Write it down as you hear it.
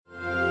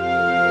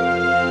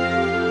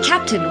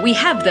Captain, we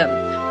have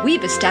them!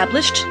 We've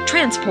established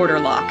Transporter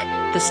Lock,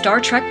 the Star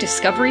Trek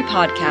Discovery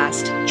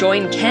podcast.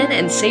 Join Ken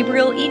and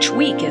Sabriel each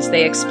week as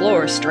they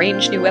explore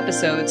strange new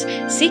episodes,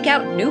 seek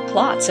out new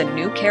plots and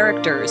new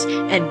characters,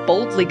 and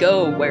boldly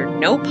go where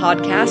no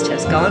podcast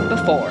has gone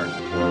before.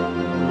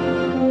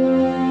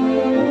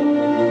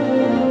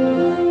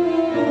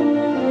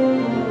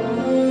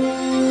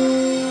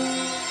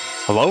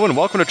 Hello and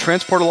welcome to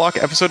Transporter Lock,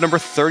 episode number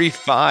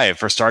 35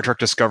 for Star Trek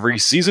Discovery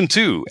Season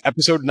 2,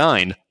 Episode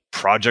 9,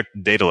 Project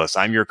Daedalus.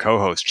 I'm your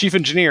co-host, Chief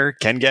Engineer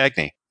Ken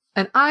Gagney.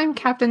 And I'm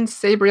Captain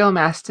Sabriel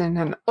Maston,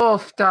 and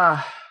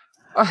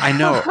I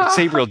know.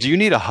 Sabriel, do you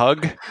need a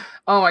hug?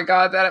 Oh my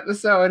god, that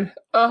episode.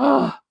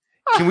 Oh.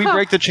 Can we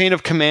break the chain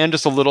of command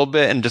just a little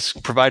bit and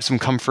just provide some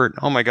comfort?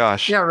 Oh my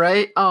gosh. Yeah,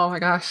 right? Oh my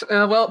gosh.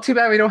 Well, too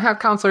bad we don't have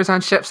counselors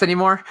on ships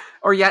anymore.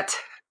 Or yet.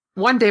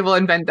 One day we'll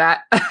invent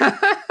that.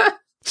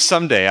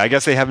 Someday. I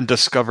guess they haven't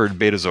discovered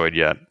Betazoid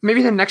yet.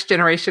 Maybe the next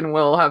generation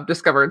will have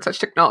discovered such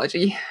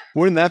technology.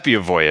 Wouldn't that be a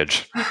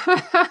voyage?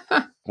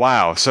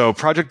 Wow. So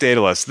Project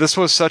Daedalus, this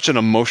was such an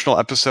emotional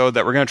episode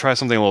that we're going to try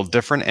something a little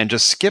different and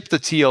just skip the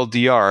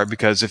TLDR,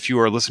 because if you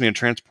are listening to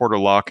Transporter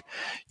Lock,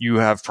 you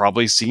have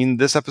probably seen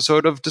this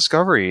episode of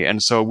Discovery.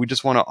 And so we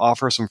just want to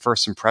offer some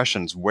first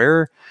impressions.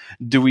 Where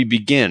do we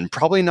begin?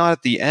 Probably not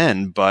at the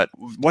end, but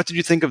what did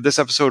you think of this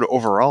episode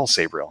overall,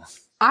 Sabriel?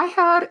 I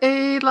had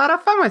a lot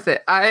of fun with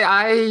it.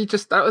 I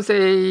just thought it was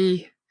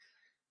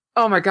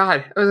oh my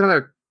god, it was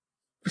another,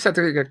 besides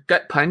a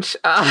gut punch.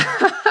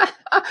 I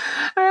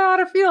had a lot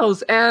of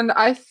feels, and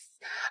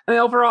the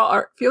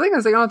overall feeling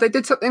is, they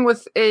did something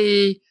with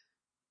a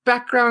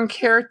background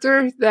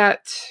character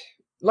that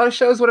a lot of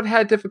shows would have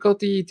had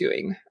difficulty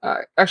doing,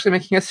 actually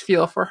making us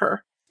feel for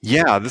her.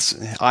 Yeah,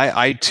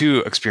 I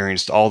too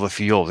experienced all the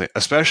feels,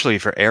 especially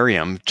for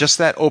Ariam. Just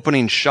that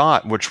opening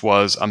shot, which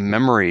was a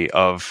memory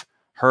of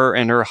her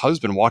and her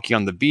husband walking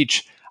on the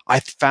beach,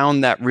 I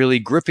found that really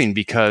gripping,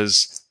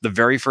 because the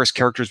very first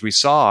characters we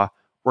saw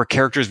were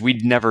characters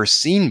we'd never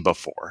seen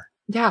before.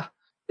 Yeah.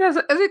 Yeah,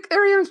 I think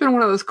Ariam's been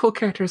one of those cool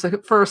characters.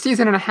 Like, for a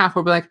season and a half,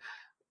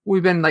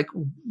 we've been like,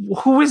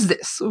 who is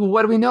this?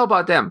 What do we know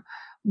about them?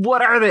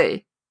 What are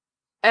they?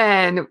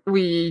 And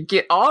we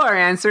get all our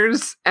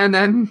answers, and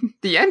then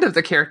the end of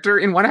the character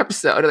in one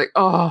episode. Like,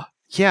 oh.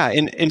 Yeah,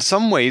 in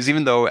some ways,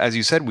 even though, as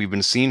you said, we've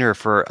been seeing her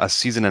for a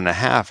season and a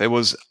half, it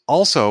was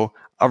also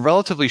a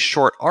relatively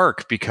short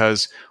arc,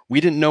 because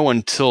we didn't know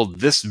until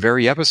this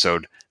very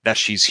episode that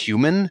she's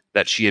human,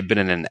 that she had been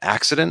in an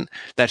accident,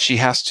 that she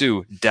has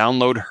to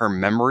download her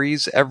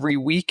memories every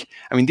week.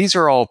 I mean, these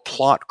are all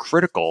plot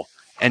critical,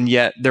 and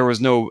yet there was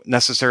no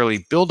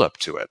necessarily build up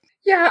to it.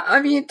 Yeah,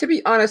 I mean, to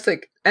be honest,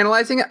 like,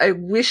 analyzing it, I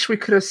wish we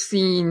could have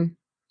seen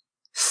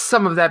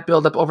some of that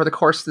build up over the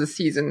course of the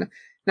season.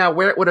 Now,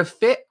 where it would have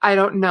fit, I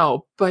don't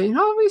know. But,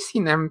 we've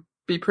seen them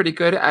be pretty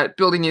good at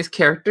building these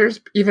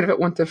characters, even if it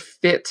wouldn't have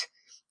fit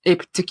a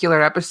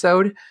particular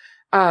episode.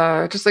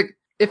 Just like,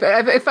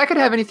 if I could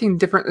have anything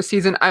different this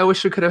season, I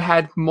wish we could have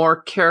had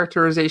more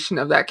characterization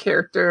of that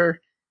character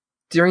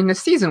during the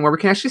season, where we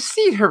can actually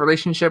see her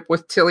relationship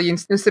with Tilly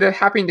instead of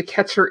having to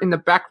catch her in the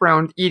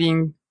background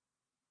eating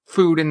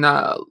food in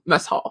the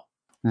mess hall.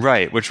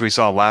 Right, which we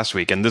saw last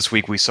week. And this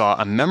week we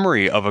saw a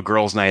memory of a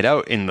girls' night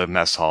out in the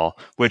mess hall,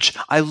 which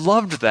I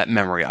loved that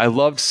memory. I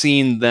loved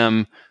seeing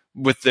them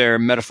with their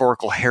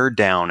metaphorical hair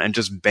down and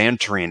just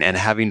bantering and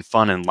having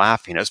fun and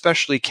laughing,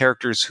 especially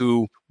characters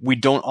who we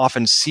don't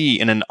often see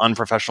in an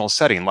unprofessional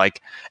setting,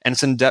 like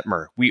Ensign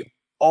Detmer. We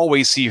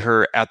always see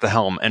her at the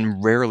helm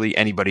and rarely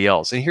anybody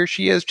else. And here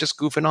she is just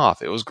goofing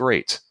off. It was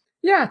great.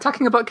 Yeah,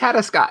 talking about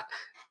Catascott,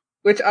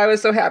 which I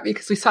was so happy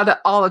because we saw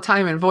that all the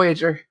time in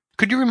Voyager.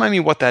 Could you remind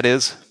me what that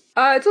is?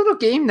 It's a little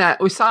game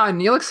that we saw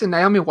Neelix and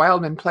Naomi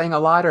Wildman playing a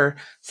lot, or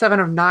Seven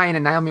of Nine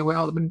and Naomi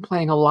Wildman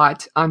playing a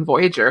lot on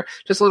Voyager.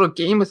 Just a little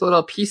game with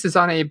little pieces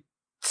on a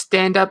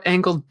stand-up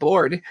angled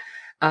board.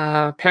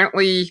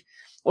 Apparently,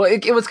 well,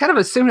 it was kind of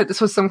assumed that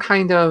this was some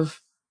kind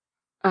of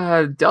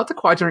Delta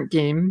Quadrant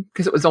game,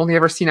 because it was only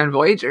ever seen on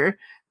Voyager.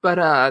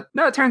 But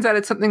no, it turns out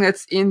it's something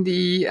that's in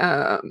the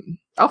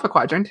Alpha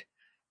Quadrant,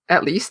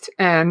 at least,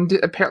 and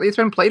apparently it's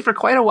been played for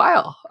quite a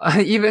while.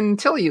 Even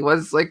Tilly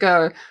was like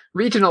a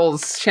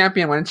regionals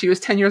champion when she was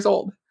 10 years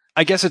old.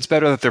 I guess it's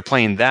better that they're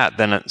playing that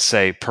than,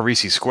 say,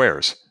 Parisi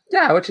Squares.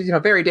 Yeah, which is,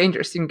 very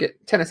dangerous. You can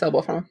get tennis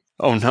elbow from them.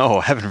 Oh no,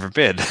 heaven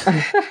forbid.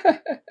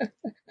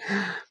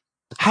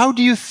 How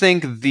do you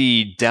think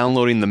the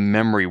downloading the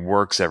memory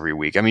works every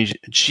week? I mean,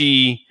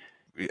 she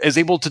is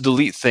able to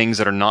delete things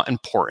that are not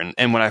important.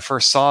 And when I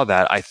first saw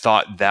that, I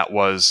thought that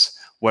was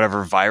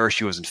whatever virus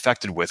she was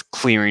infected with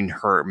clearing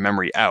her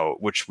memory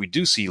out, which we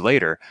do see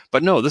later.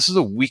 But no, this is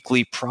a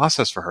weekly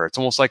process for her. It's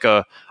almost like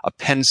a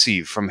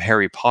Pensieve from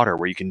Harry Potter,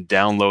 where you can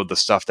download the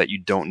stuff that you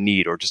don't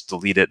need or just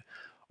delete it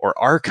or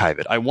archive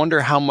it. I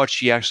wonder how much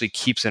she actually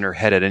keeps in her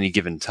head at any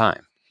given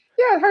time.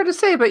 Yeah, hard to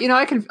say, but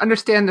I can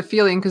understand the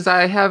feeling, because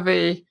I have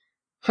a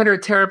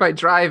 100 terabyte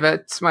drive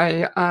at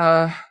my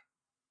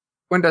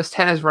Windows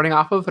 10 is running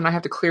off of, and I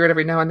have to clear it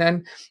every now and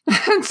then.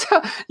 And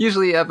so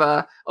usually of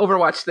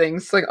Overwatch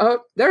things, like, oh,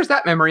 there's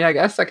that memory, I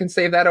guess. I can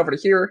save that over to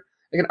here.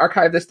 I can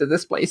archive this to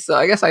this place. So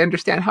I guess I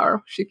understand how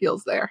she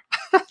feels there.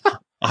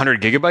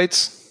 100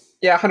 gigabytes?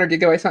 Yeah, 100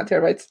 gigabytes, not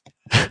terabytes.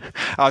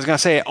 I was going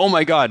to say, oh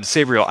my God,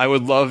 Sabriel, I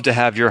would love to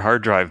have your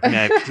hard drive.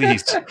 Man,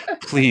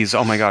 please.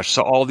 Oh my gosh.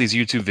 So all these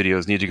YouTube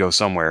videos need to go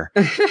somewhere.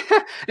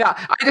 Yeah,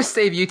 I just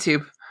save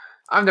YouTube.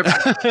 I'm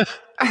the...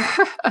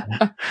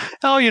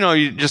 Oh,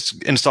 you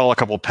just install a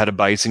couple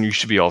petabytes and you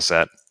should be all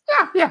set.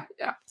 Yeah.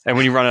 And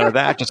when you run out of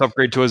that, just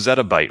upgrade to a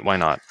zettabyte. Why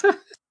not?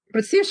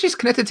 But it seems she's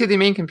connected to the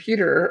main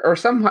computer or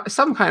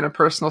some kind of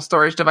personal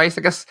storage device.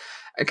 I guess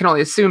I can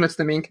only assume it's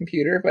the main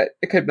computer, but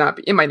it could not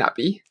be. It might not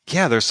be.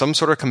 Yeah, there's some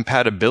sort of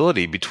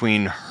compatibility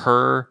between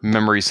her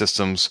memory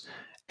systems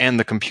and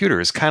the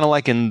computers, kind of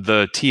like in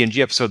the TNG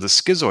episode The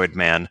Schizoid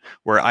Man,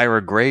 where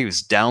Ira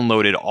Graves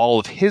downloaded all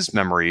of his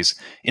memories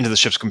into the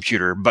ship's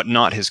computer, but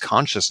not his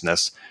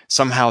consciousness.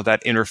 Somehow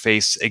that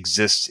interface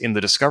exists in the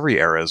Discovery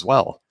era as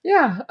well.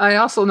 Yeah, I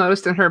also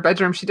noticed in her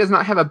bedroom she does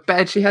not have a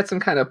bed. She had some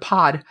kind of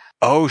pod.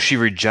 Oh, she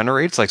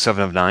regenerates like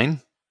 7 of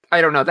 9? I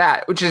don't know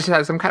that, which just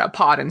has some kind of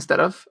pod instead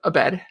of a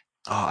bed.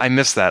 Oh, I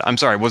missed that. I'm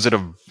sorry. Was it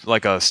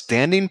a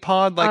standing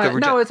pod?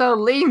 No, it's a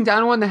laying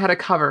down one that had a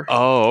cover.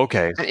 Oh,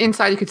 okay. And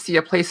inside you could see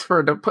a place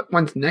for to put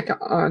one's neck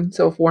on,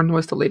 so if one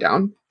was to lay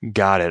down.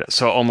 Got it.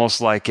 So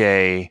almost like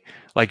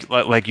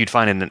like you'd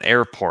find in an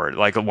airport,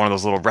 like one of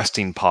those little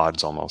resting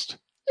pods almost.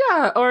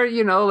 Yeah, or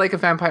like a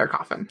vampire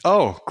coffin.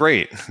 Oh,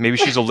 great. Maybe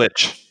she's a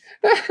lich.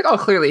 Oh,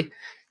 clearly.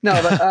 No,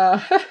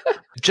 but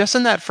just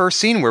in that first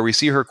scene where we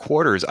see her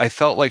quarters, I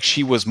felt like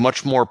she was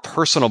much more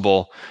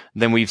personable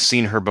than we've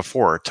seen her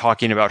before,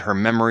 talking about her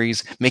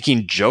memories,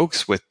 making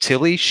jokes with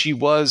Tilly. She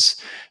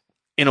was,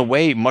 in a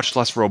way, much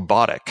less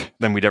robotic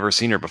than we'd ever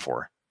seen her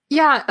before.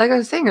 Yeah, like I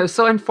was saying, it was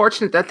so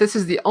unfortunate that this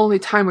is the only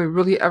time we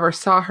really ever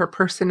saw her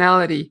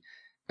personality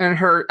and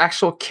her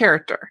actual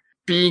character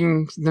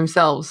being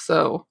themselves.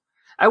 So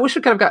I wish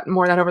we could have gotten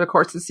more of that over the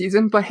course of the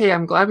season, but hey,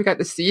 I'm glad we got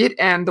to see it.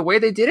 And the way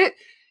they did it,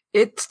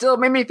 it still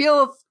made me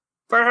feel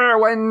for her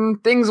when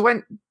things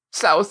went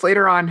south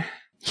later on.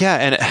 Yeah,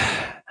 and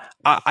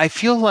I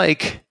feel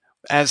like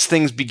as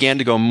things began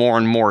to go more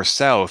and more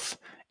south,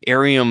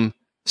 Airiam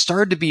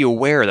started to be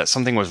aware that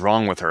something was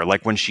wrong with her,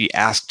 like when she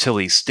asked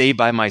Tilly, stay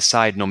by my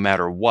side no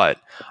matter what.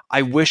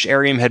 I wish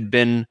Airiam had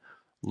been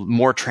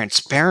more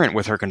transparent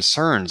with her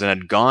concerns and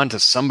had gone to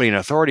somebody in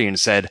authority and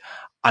said,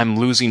 I'm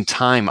losing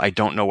time, I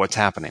don't know what's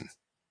happening.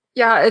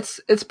 Yeah,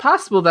 it's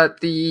possible that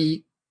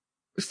the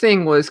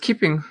thing was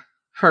keeping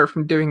her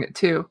from doing it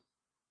too.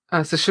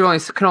 So she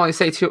can only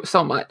say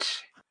so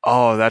much.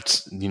 Oh,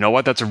 that's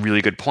a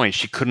really good point.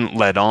 She couldn't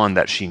let on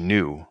that she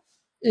knew.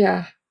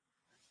 Yeah.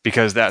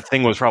 Because that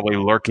thing was probably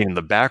lurking in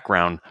the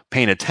background,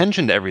 paying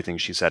attention to everything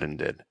she said and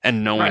did,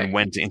 and knowing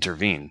when to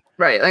intervene.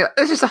 Right. Like,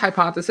 it's just a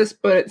hypothesis,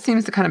 but it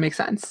seems to kind of make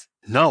sense.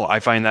 No, I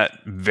find that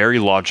very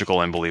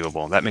logical and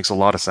believable. That makes a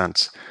lot of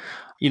sense.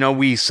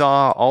 We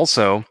saw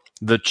also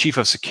the chief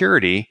of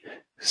security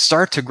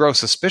start to grow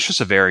suspicious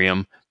of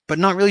Airiam, but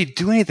not really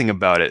do anything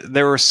about it.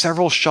 There were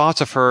several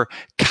shots of her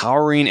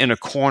cowering in a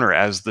corner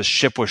as the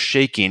ship was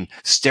shaking,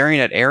 staring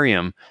at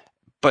Airiam,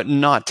 but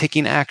not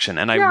taking action.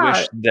 And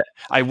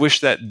I wish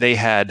that they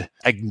had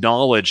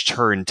acknowledged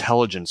her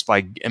intelligence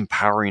by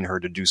empowering her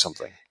to do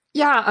something.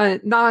 Yeah,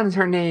 Nan is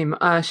her name.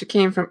 She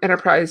came from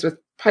Enterprise with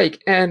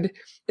Pike, and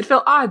it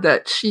felt odd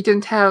that she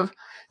didn't have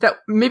that.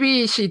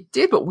 Maybe she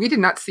did, but we did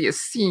not see a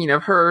scene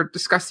of her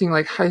discussing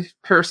like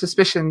her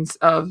suspicions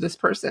of this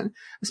person.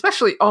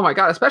 Especially, oh my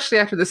god, especially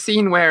after the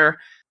scene where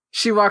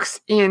she walks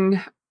in,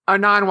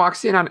 Nan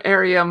walks in on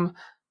Airiam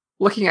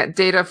looking at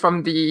data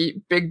from the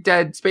big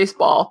dead space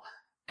ball,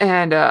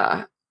 and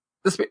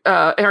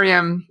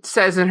Airiam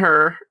says in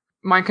her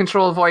mind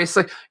control voice,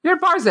 like, "You're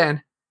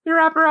Barzan. Your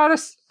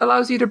apparatus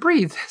allows you to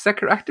breathe. Is that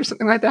correct?" or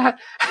something like that.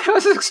 It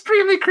was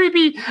extremely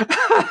creepy.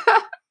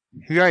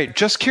 Right,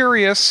 just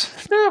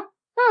curious.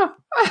 Oh.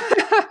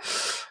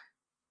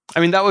 I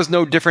mean, that was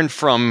no different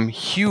from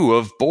Hugh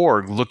of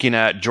Borg looking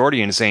at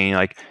Geordi and saying,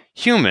 like,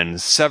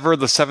 humans, sever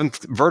the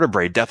 7th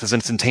vertebrae, death is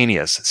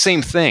instantaneous.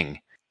 Same thing.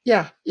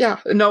 Yeah.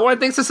 No one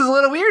thinks this is a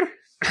little weird.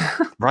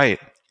 Right.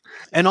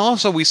 And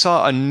also, we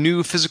saw a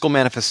new physical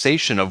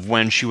manifestation of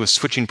when she was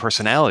switching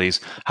personalities,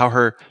 how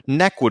her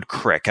neck would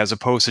crick as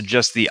opposed to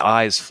just the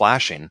eyes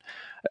flashing.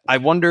 I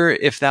wonder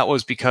if that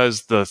was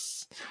because the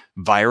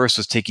virus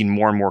was taking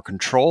more and more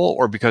control,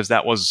 or because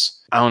that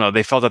was, I don't know,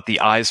 they felt that the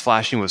eyes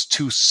flashing was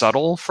too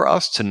subtle for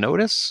us to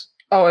notice.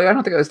 Oh, I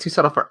don't think it was too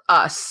subtle for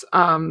us.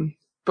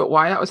 But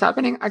why that was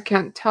happening, I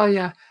can't tell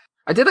you.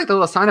 I did like the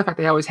little sound effect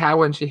they always had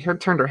when she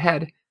turned her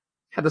head.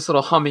 Had this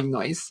little humming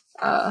noise.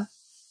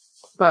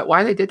 But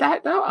why they did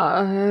that, though,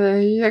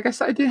 I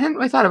guess I hadn't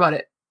really thought about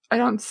it. I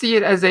don't see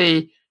it as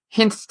a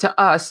hint to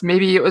us.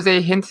 Maybe it was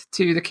a hint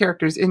to the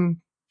characters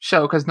in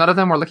show, because none of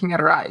them were looking at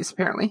her eyes,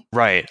 apparently.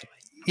 Right.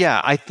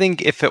 Yeah, I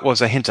think if it was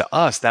a hint to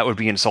us, that would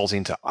be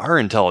insulting to our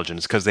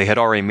intelligence, because they had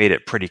already made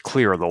it pretty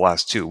clear the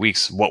last 2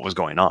 weeks what was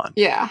going on.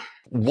 Yeah.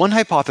 One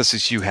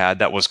hypothesis you had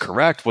that was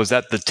correct was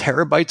that the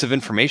terabytes of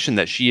information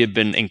that she had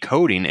been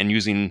encoding and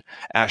using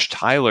Ash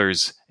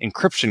Tyler's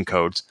encryption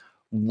codes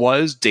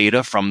was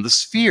data from the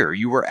sphere.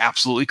 You were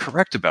absolutely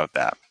correct about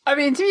that. I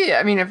mean,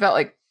 to me, it felt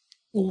like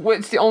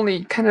it's the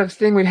only kind of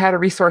thing we had a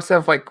resource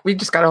of. Like, we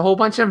just got a whole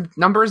bunch of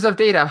numbers of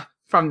data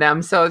from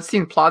them, so it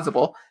seemed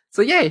plausible.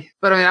 So yay.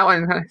 But I mean, that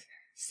one kind of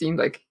seemed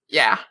like,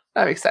 yeah,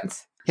 that makes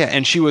sense. Yeah,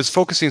 and she was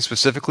focusing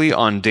specifically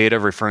on data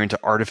referring to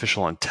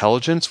artificial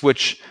intelligence,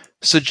 which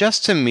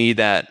suggests to me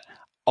that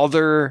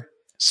other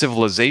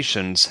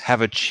civilizations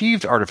have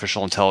achieved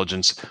artificial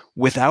intelligence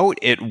without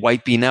it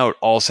wiping out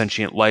all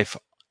sentient life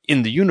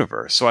in the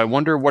universe. So I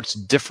wonder what's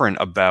different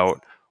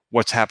about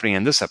what's happening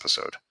in this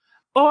episode.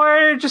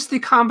 Or just the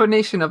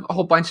combination of a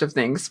whole bunch of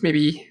things,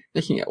 maybe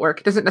making it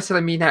work. It doesn't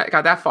necessarily mean that it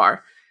got that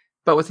far,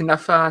 but with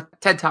enough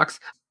TED Talks.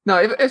 No,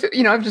 if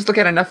just look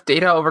at enough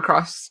data over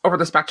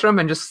the spectrum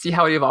and just see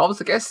how it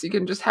evolves, I guess you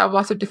can just have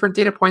lots of different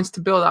data points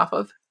to build off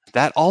of.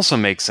 That also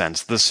makes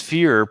sense. The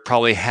sphere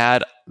probably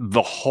had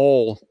the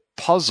whole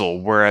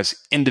puzzle, whereas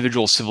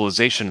individual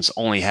civilizations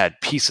only had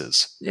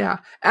pieces. Yeah.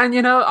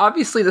 And,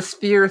 obviously the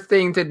sphere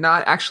thing did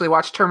not actually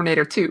watch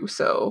Terminator 2,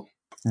 so...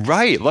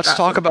 Right. Let's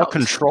talk about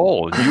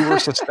Control. You were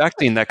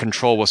suspecting that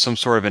Control was some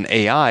sort of an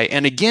AI.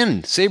 And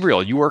again,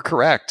 Sabriel, you were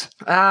correct.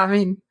 I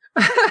mean,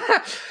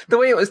 the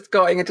way it was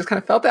going, it just kind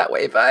of felt that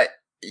way. But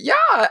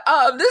yeah,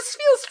 this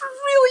feels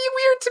really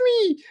weird to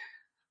me.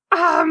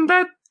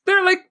 That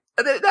they're like,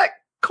 that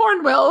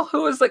Cornwell,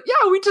 who was like,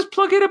 yeah, we just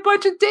plug in a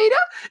bunch of data.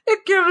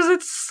 It gives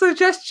its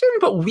suggestion,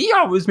 but we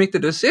always make the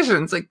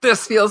decisions. Like,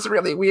 this feels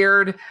really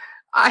weird.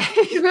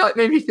 It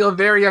made me feel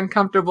very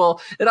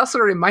uncomfortable. It also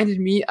reminded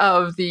me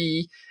of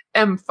the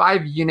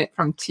M5 unit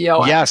from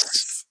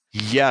TOS.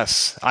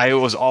 Yes. I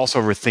was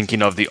also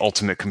thinking of the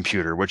Ultimate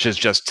Computer, which is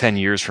just 10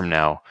 years from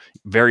now.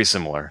 Very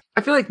similar.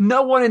 I feel like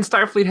no one in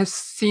Starfleet has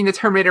seen the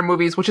Terminator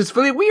movies, which is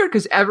really weird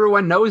because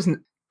everyone knows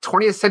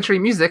 20th century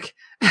music.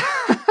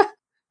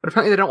 But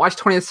apparently they don't watch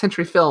 20th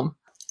century film.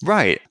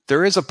 Right.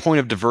 There is a point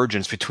of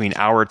divergence between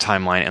our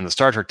timeline and the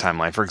Star Trek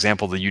timeline. For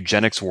example, the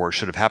eugenics war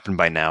should have happened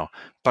by now.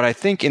 But I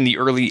think in the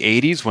early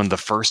 80s, when the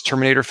first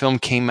Terminator film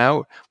came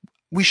out,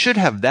 we should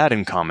have that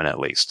in common at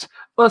least.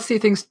 Well, see,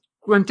 things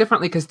went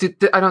differently because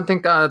I don't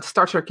think the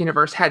Star Trek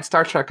universe had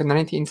Star Trek in the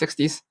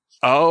 1960s.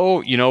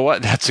 Oh, you know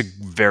what? That's a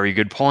very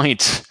good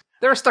point.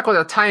 They were stuck with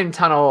a time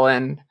tunnel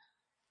and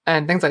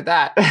things like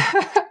that.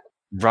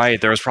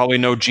 Right, there was probably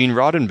no Gene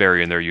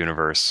Roddenberry in their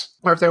universe.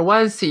 Or if there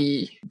was,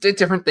 he did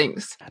different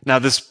things. Now,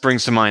 this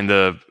brings to mind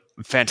the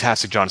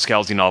fantastic John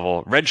Scalzi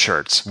novel, Red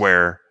Shirts,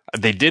 where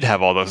they did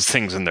have all those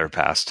things in their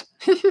past.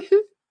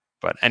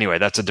 But anyway,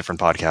 that's a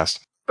different podcast.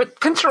 But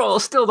Control,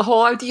 still, the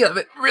whole idea of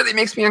it really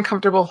makes me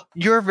uncomfortable.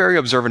 You're very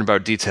observant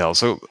about detail,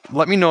 so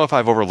let me know if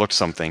I've overlooked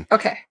something.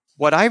 Okay.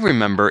 What I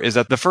remember is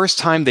that the first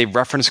time they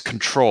referenced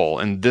Control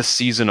in this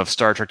season of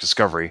Star Trek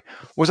Discovery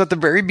was at the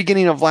very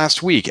beginning of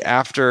last week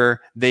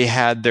after they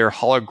had their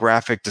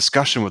holographic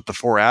discussion with the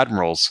four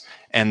admirals,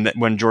 and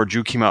when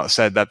Georgiou came out and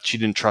said that she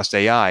didn't trust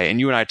AI, and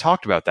you and I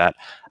talked about that.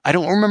 I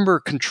don't remember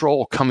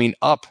Control coming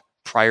up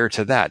prior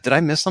to that. Did I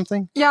miss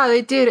something? Yeah,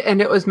 they did,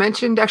 and it was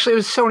mentioned, actually it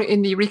was shown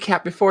in the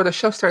recap before the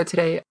show started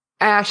today.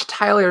 Ash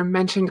Tyler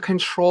mentioned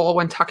Control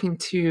when talking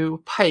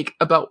to Pike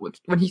about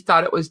when he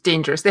thought it was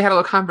dangerous. They had a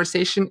little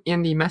conversation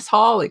in the mess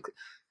hall, like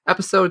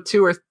episode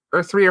 2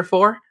 or 3 or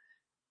 4,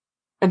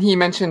 and he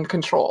mentioned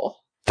Control.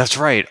 That's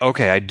right.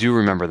 Okay, I do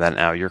remember that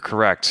now. You're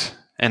correct.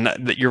 And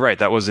you're right,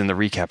 that was in the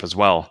recap as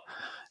well.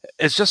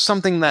 It's just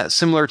something that,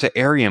 similar to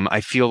Arium,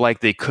 I feel like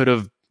they could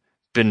have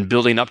been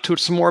building up to it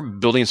some more,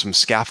 building some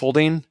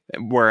scaffolding,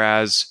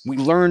 whereas we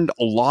learned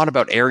a lot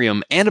about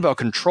Arium and about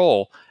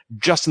Control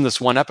just in this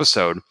one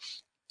episode,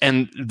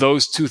 and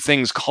those two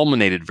things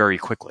culminated very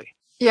quickly.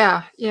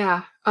 Yeah. We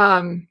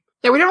don't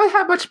really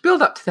have much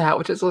build up to that,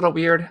 which is a little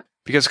weird.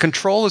 Because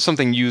Control is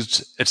something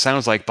used, it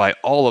sounds like, by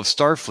all of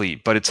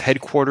Starfleet, but it's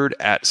headquartered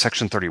at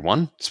Section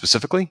 31,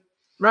 specifically.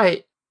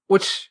 Right,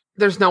 which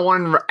there's no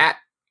one at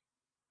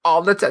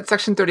all that's at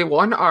Section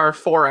 31 are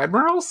 4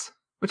 admirals,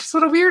 which is a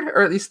little weird,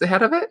 or at least the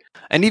head of it.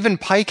 And even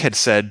Pike had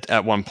said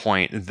at one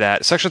point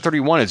that Section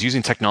 31 is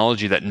using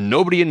technology that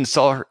nobody in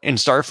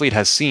Starfleet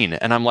has seen.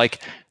 And I'm like,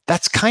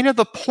 that's kind of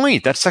the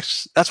point. That's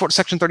what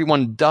Section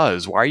 31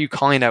 does. Why are you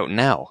calling it out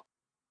now?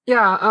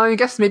 Yeah, I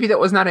guess maybe that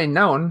was not a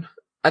known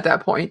at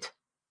that point.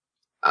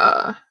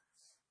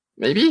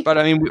 Maybe. But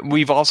I mean,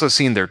 we've also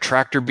seen their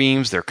tractor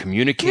beams, their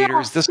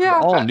communicators. This is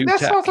all new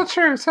that's tech. That's also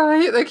true.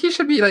 So he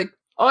should be like,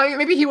 oh,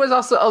 maybe he was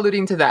also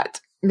alluding to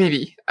that.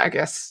 Maybe, I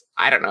guess.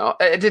 I don't know.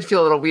 It did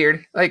feel a little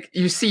weird. Like,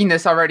 you've seen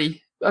this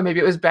already. Maybe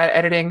it was bad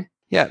editing.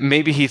 Yeah,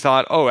 maybe he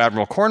thought, oh,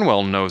 Admiral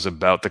Cornwell knows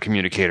about the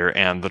communicator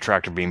and the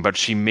tractor beam, but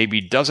she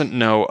maybe doesn't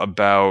know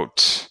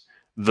about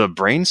the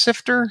brain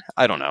sifter?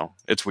 I don't know.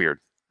 It's weird.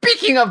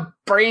 Speaking of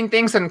brain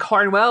things and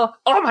Cornwell,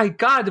 oh my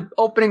god, the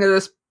opening of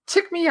this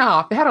ticked me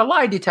off. They had a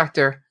lie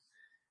detector,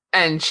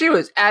 and she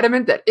was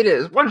adamant that it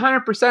is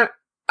 100%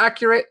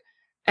 accurate,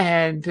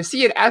 and to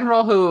see an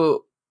admiral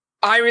who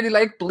I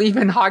really believe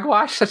in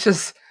hogwash, such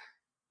as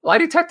lie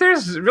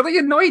detectors really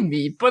annoyed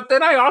me. But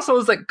then I also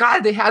was like,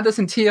 God, they had this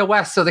in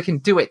TOS, so they can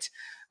do it.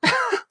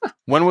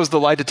 When was the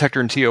lie detector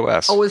in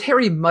TOS? Oh, it was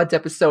Harry Mudd's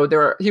episode.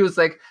 He was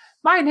like,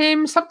 my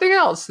name's something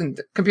else. And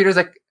the computer's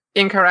like,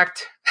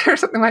 incorrect, or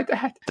something like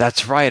that.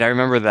 That's right. I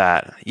remember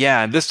that.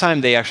 Yeah, this time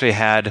they actually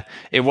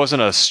it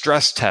wasn't a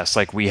stress test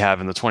like we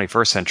have in the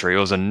 21st century. It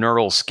was a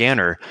neural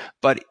scanner.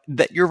 But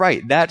you're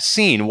right. That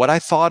scene, what I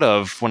thought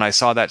of when I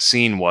saw that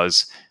scene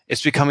was,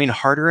 it's becoming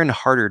harder and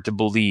harder to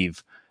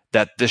believe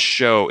that this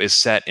show is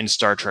set in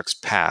Star Trek's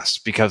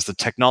past, because the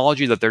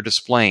technology that they're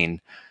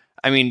displaying,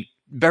 I mean,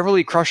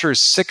 Beverly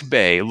Crusher's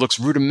sickbay looks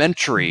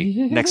rudimentary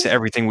next to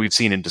everything we've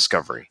seen in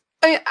Discovery.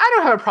 I mean, I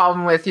don't have a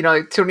problem with,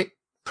 too many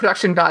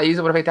production values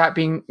or whatever like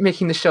that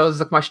making the shows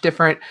look much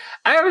different.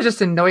 I was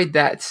just annoyed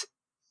that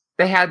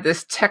they had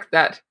this tech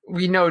that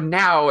we know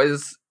now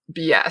is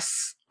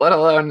BS, let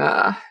alone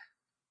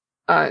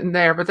in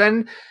there. But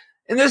then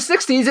in the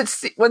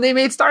 60s, when they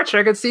made Star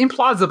Trek, it seemed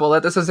plausible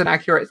that this was an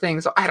accurate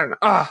thing. So I don't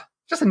know.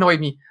 Just annoyed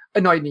me.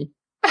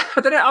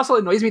 But then it also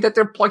annoys me that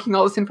they're plugging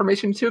all this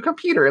information to a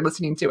computer and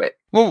listening to it.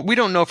 Well, we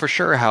don't know for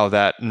sure how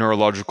that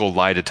neurological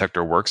lie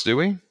detector works, do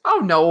we?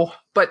 Oh, no.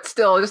 But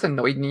still, it just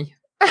annoyed me.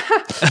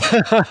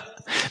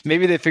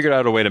 Maybe they figured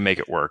out a way to make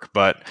it work,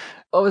 but...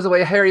 What was the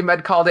way Harry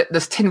Mudd called it?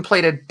 This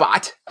tin-plated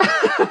bot.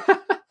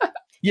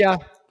 Yeah,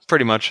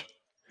 pretty much.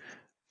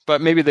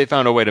 But maybe they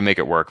found a way to make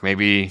it work.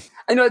 Maybe...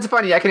 I know it's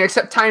funny. I can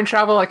accept time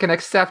travel. I can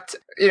accept,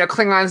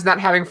 Klingons not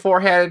having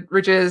forehead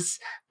ridges,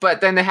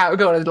 but then they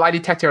go to the lie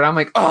detector, and I'm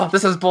like, oh,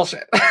 this is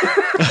bullshit.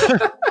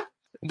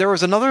 There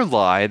was another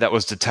lie that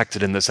was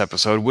detected in this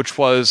episode, which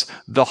was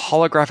the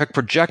holographic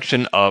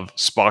projection of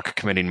Spock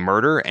committing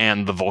murder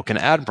and the Vulcan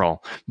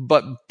Admiral.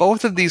 But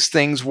both of these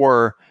things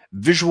were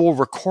visual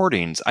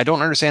recordings. I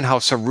don't understand how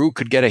Saru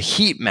could get a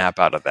heat map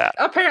out of that.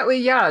 Apparently,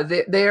 yeah,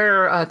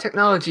 their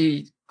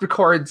technology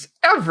records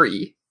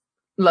every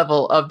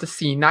level of the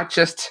scene, not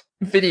just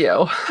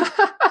video.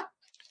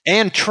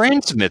 And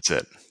transmits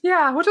it.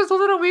 Yeah, which is a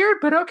little weird,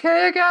 but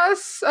okay, I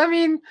guess. I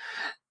mean...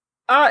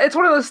 it's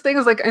one of those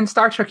things like in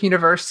Star Trek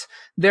universe,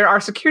 there are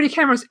security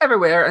cameras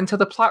everywhere until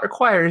the plot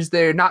requires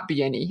there not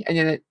be any. And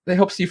then it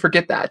hopes you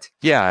forget that.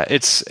 Yeah,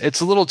 it's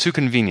a little too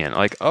convenient.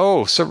 Like,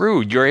 oh,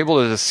 Saru, you're able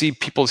to see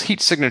people's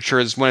heat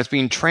signatures when it's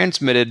being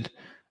transmitted.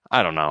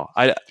 I don't know.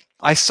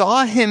 I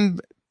saw him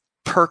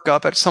perk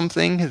up at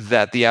something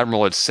that the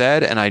Admiral had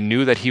said, and I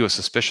knew that he was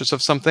suspicious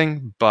of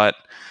something, but...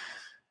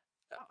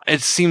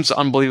 it seems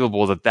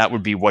unbelievable that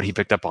would be what he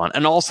picked up on.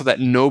 And also that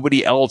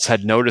nobody else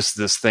had noticed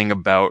this thing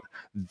about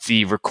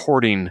the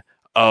recording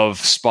of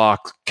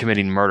Spock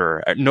committing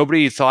murder.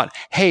 Nobody thought,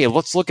 hey,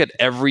 let's look at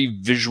every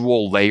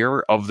visual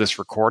layer of this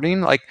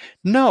recording. Like,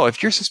 no,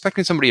 if you're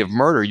suspecting somebody of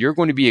murder, you're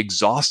going to be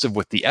exhaustive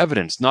with the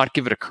evidence, not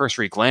give it a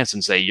cursory glance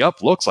and say,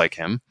 yup, looks like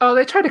him. Oh,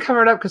 they tried to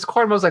cover it up because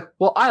Korman was like,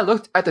 well, I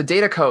looked at the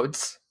data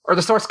codes, or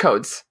the source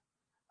codes,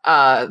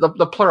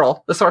 the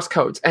plural, the source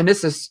codes, and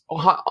this is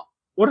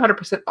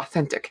 100%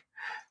 authentic.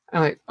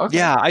 I'm like, okay.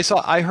 Yeah,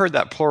 I heard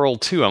that plural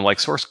too. I'm like,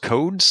 source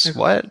codes?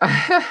 What?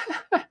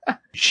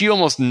 She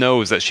almost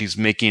knows that she's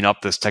making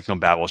up this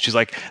technobabble. She's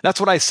like, that's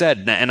what I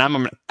said, and I'm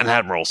an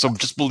admiral, so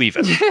just believe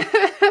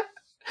it.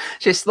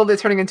 She's slowly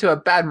turning into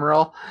a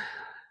badmiral.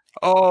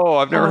 Oh,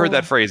 I've never heard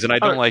that phrase, and I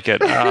don't like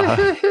it.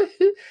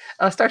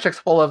 Star Trek's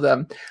full of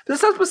them.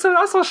 This episode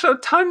also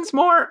showed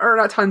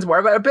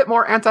but a bit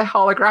more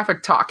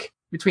anti-holographic talk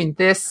between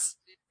this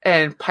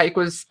and Pike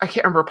I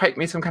can't remember, Pike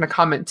made some kind of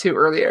comment too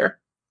earlier.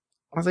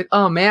 I was like,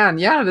 oh man,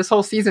 yeah, this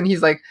whole season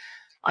he's like,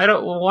 I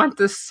don't want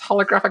this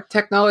holographic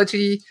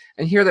technology.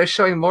 And here they're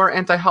showing more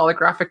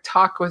anti-holographic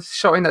talk with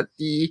showing that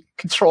the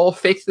control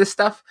faked this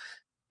stuff.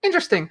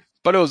 Interesting.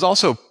 But it was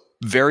also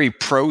very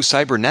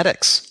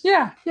pro-cybernetics.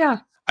 Yeah.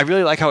 I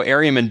really like how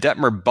Airiam and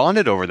Detmer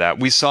bonded over that.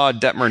 We saw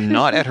Detmer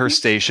not at her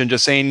station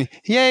just saying,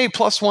 yay,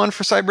 +1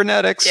 for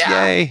cybernetics,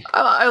 yay.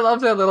 I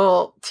love their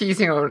little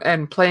teasing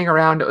and playing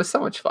around. It was so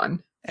much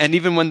fun. And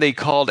even when they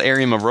called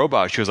Airiam a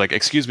robot, she was like,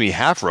 excuse me,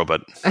 half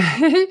robot.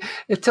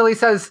 Until he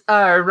says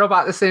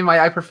robot the same way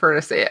I prefer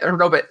to say it, or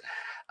robot.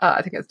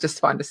 I think it's just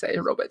fun to say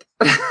robot.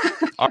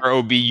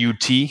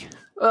 R-O-B-U-T?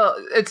 Well,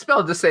 it's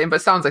spelled the same,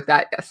 but sounds like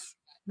that, yes.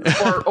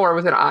 Or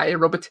with an I,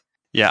 robot.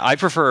 Yeah, I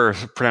prefer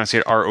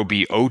pronouncing it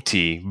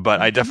R-O-B-O-T, but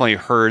I definitely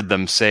heard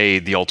them say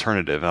the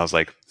alternative. And I was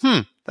like,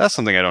 that's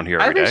something I don't hear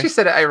every day. I think she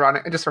said it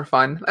ironic, just for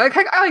fun. I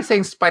like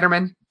saying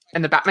Spider-Man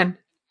and the Batman,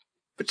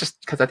 but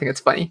just because I think it's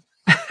funny.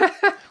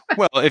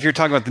 Well, if you're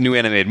talking about the new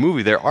animated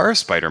movie, there are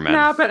Spider-Men.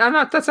 No, but I'm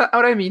not. That's not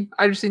what I mean.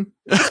 I just mean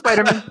the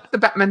Spider-Man, the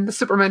Batman, the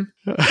Superman.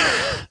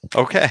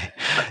 Okay.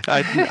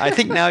 I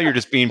think now you're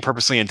just being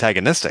purposely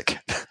antagonistic.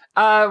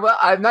 Well,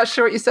 I'm not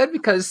sure what you said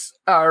because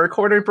our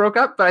recorder broke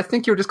up, but I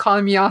think you were just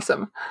calling me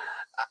awesome.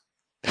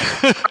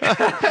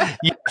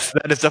 Yes,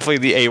 that is definitely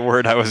the A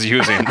word I was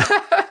using.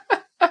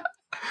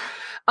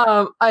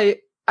 I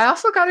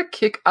also got a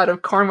kick out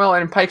of Cornwell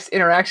and Pike's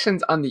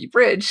interactions on the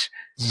bridge.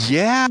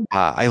 Yeah,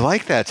 I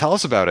like that. Tell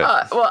us about it.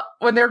 Well,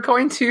 when they're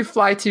going to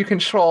fly to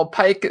Control,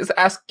 Pike is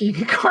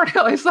asking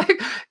Cornwell, he's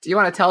like, do you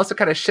want to tell us what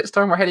kind of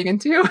shitstorm we're heading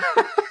into?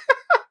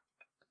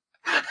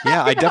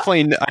 Yeah, I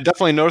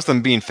definitely noticed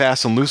them being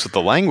fast and loose with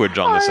the language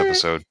on this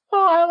episode.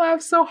 I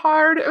laughed so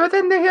hard. But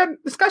then they had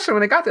discussion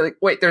when they got there, like,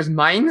 wait, there's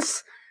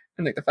mines?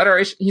 And like the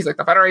Federation, he's like,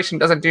 the Federation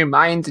doesn't do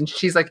mines. And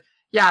she's like,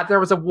 yeah, there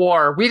was a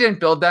war. We didn't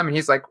build them. And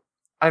he's like,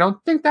 I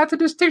don't think that's a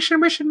distinction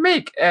we should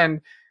make.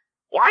 And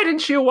why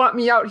didn't you want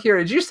me out here?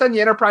 Did you send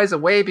the Enterprise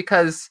away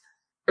because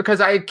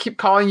I keep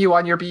calling you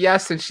on your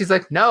BS? And she's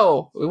like,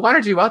 no, we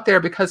wanted you out there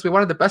because we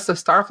wanted the best of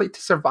Starfleet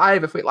to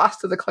survive if we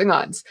lost to the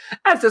Klingons.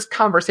 As this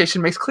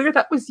conversation makes clear,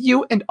 that was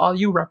you and all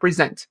you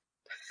represent.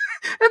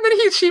 And then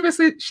he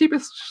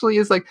sheepishly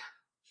is like,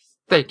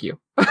 thank you.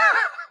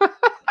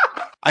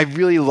 I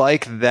really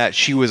like that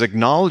she was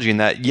acknowledging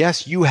that,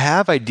 yes, you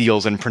have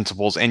ideals and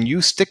principles and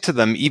you stick to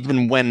them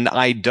even when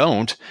I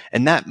don't,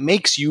 and that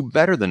makes you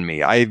better than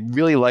me. I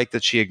really like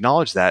that she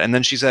acknowledged that. And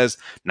then she says,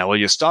 now will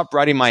you stop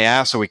riding my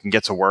ass so we can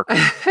get to work?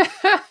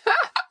 I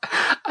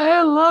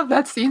love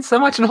that scene so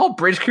much. And the whole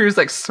bridge crew is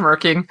like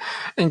smirking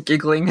and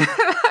giggling.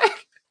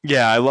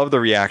 Yeah, I love the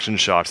reaction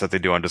shots that they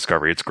do on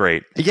Discovery. It's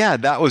great. Yeah,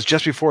 that was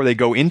just before they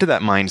go into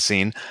that mine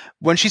scene.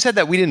 When she said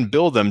that we didn't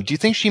build them, do you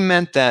think she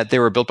meant that they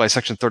were built by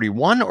Section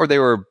 31 or they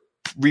were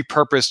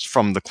repurposed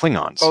from the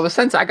Klingons? Well, the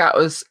sense I got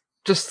was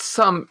just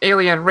some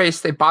alien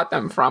race they bought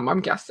them from, I'm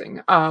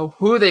guessing.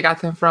 Who they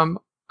got them from,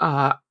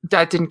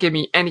 that didn't give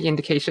me any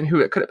indication who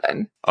it could have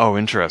been. Oh,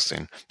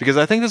 interesting. Because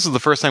I think this is the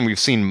first time we've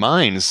seen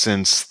mines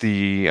since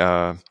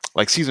the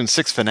season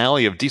 6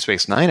 finale of Deep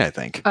Space Nine, I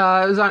think. It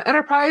was on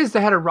Enterprise,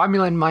 they had a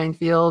Romulan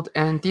minefield,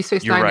 and Deep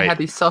Space Nine right. had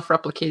the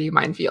self-replicating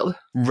minefield.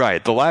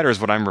 Right, the latter is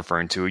what I'm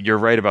referring to. You're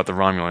right about the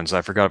Romulans.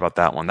 I forgot about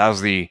that one. That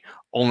was the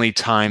only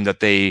time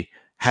that they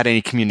had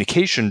any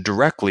communication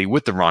directly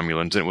with the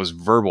Romulans, and it was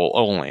verbal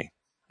only.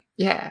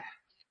 Yeah.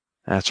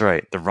 That's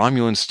right, the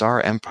Romulan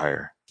Star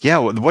Empire. Yeah,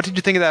 what did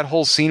you think of that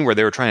whole scene where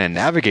they were trying to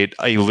navigate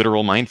a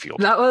literal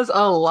minefield? That was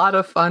a lot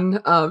of fun.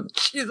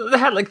 They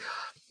had like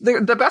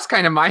the best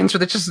kind of mines where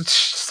they just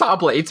saw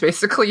blades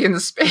basically in the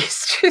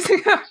space chasing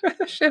after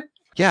the ship.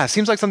 Yeah, it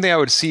seems like something I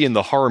would see in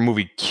the horror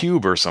movie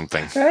Cube or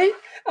something. Right?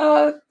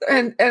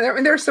 And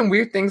there are some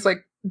weird things, like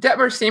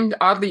Detmer seemed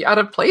oddly out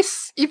of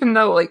place, even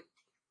though like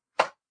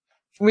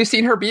we've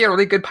seen her be a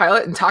really good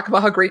pilot and talk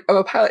about how great of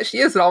a pilot she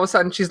is, and all of a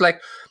sudden she's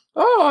like,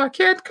 oh, I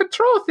can't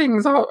control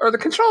things, or the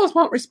controls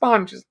won't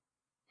respond.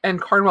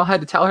 And Cornwell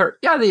had to tell her,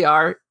 yeah, they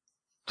are.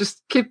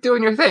 Just keep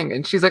doing your thing.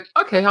 And she's like,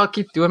 okay, I'll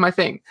keep doing my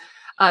thing.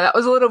 That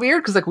was a little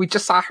weird because like we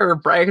just saw her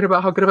bragging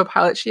about how good of a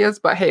pilot she is,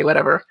 but hey,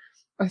 whatever.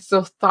 I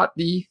still thought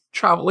the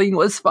traveling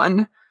was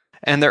fun.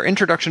 And their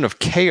introduction of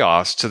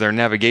chaos to their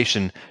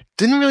navigation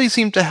didn't really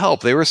seem to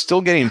help. They were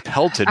still getting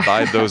pelted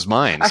by those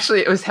mines.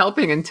 Actually, it was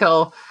helping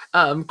until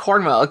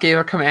Cornwell gave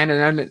a command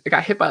and then it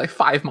got hit by like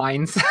 5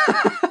 mines.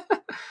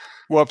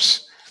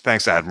 Whoops.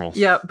 Thanks, Admiral.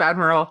 Yep,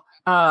 Admiral.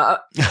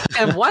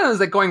 And one was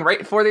like going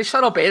right for the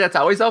shuttle bay that's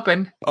always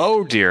open.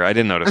 Oh dear, I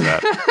didn't notice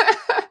that.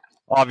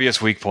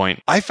 Obvious weak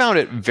point. I found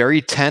it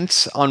very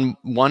tense. On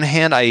one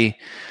hand, I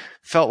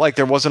felt like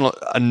there wasn't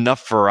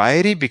enough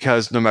variety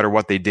because no matter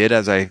what they did,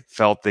 as I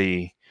felt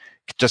they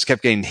just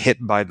kept getting hit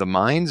by the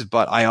mines.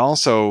 But I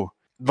also,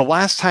 the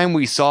last time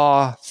we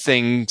saw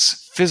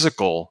things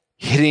physical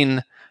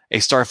hitting a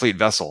Starfleet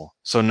vessel,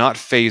 so not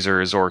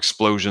phasers or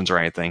explosions or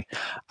anything,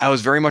 I was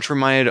very much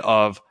reminded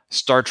of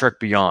Star Trek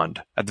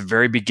Beyond at the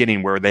very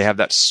beginning, where they have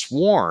that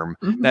swarm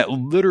that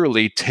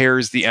literally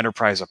tears the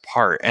Enterprise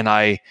apart. And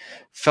I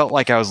felt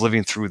like I was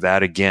living through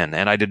that again.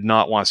 And I did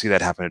not want to see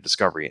that happen at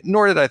Discovery,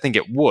 nor did I think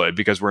it would,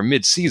 because we're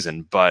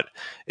mid-season, but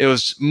it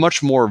was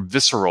much more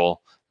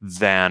visceral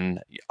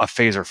than a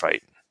phaser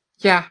fight.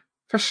 Yeah,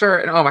 for sure.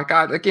 And oh my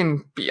God, like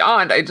in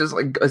Beyond, I just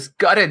like was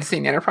gutted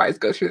seeing Enterprise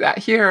go through that.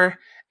 Here,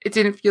 it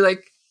didn't feel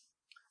like,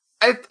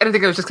 I don't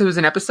think it was just because it was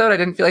an episode. I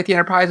didn't feel like the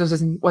Enterprise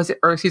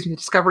the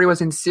Discovery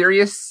was in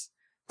serious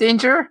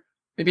danger,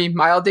 maybe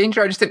mild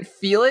danger. I just didn't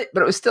feel it,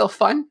 but it was still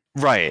fun.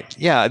 Right.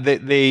 Yeah.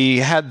 They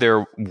had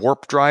their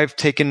warp drive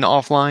taken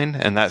offline,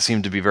 and that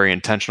seemed to be very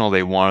intentional.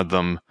 They wanted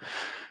them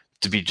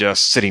to be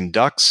just sitting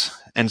ducks.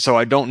 And so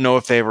I don't know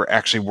if they ever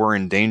actually were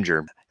in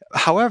danger.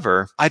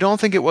 However, I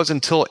don't think it was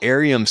until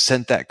Arium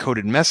sent that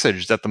coded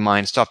message that the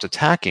mine stopped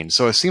attacking.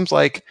 So it seems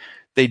like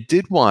they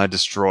did want to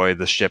destroy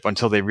the ship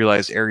until they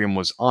realized Arium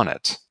was on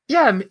it.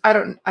 Yeah, I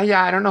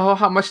don't know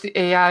how much the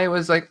AI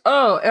was like,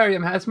 oh,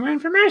 Arium has more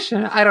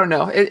information. I don't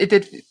know. It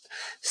did.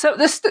 So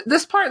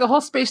this part, the whole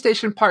space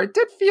station part,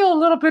 did feel a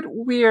little bit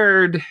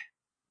weird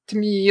to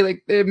me.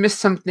 Like they missed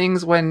some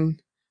things when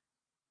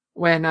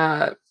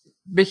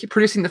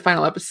producing the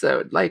final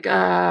episode. Like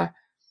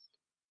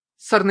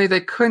suddenly they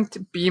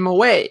couldn't beam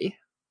away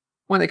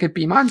when they could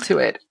beam onto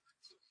it.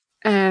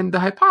 And the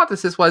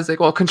hypothesis was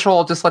like, well,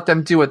 Control just let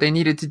them do what they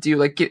needed to do,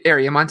 like get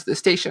Arium onto the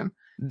station.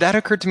 That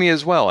occurred to me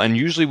as well. And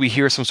usually we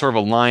hear some sort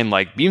of a line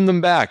like, beam them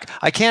back.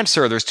 I can't,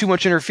 sir. There's too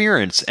much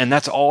interference. And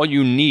that's all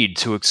you need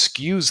to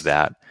excuse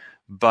that.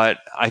 But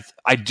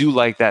I do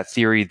like that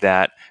theory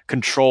that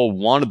Control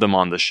wanted them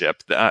on the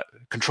ship, that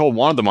Control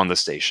wanted them on the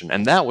station,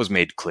 and that was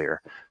made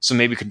clear. So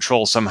maybe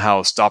Control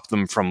somehow stopped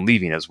them from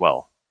leaving as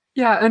well.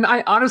 Yeah, and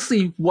I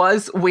honestly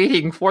was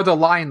waiting for the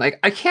line, like,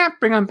 I can't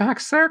bring him back,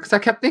 sir, because I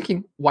kept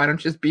thinking, why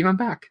don't you just beam him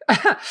back?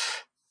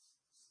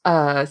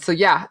 So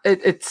yeah,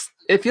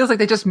 it feels like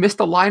they just missed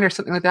a line or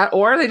something like that,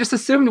 or they just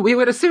assumed we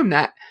would assume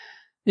that.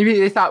 Maybe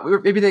they thought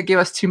maybe they gave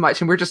us too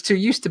much, and we're just too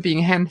used to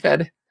being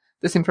hand-fed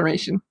this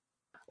information.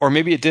 Or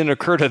maybe it didn't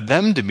occur to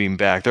them to beam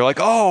back. They're like,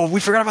 oh, we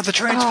forgot about the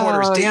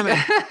transporters, damn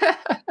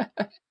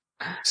it.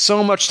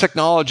 So much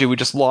technology, we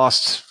just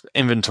lost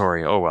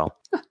inventory. Oh well.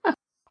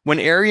 When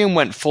Ariam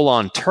went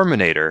full-on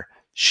Terminator,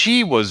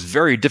 she was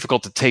very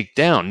difficult to take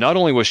down. Not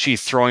only was she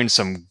throwing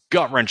some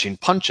gut-wrenching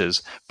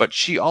punches, but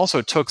she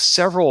also took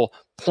several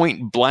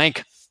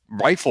point-blank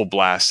rifle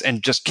blasts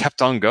and just kept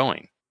on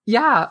going.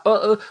 Yeah,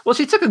 well,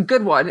 she took a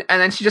good one,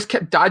 and then she just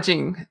kept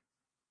dodging,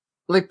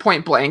 like,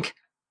 point blank.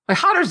 Like,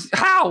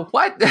 how?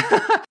 What?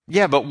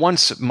 Yeah, but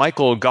once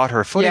Michael got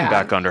her footing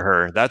back under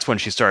her, that's when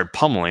she started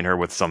pummeling her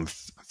with some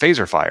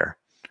phaser fire.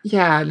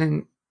 Yeah, and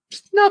then,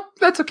 nope,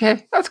 that's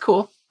okay. That's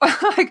cool.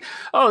 Like,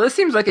 oh, this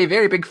seems like a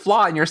very big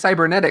flaw in your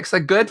cybernetics. A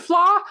good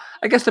flaw?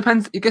 I guess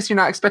depends. I guess you're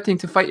not expecting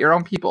to fight your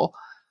own people.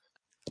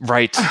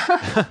 Right.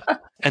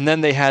 And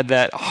then they had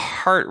that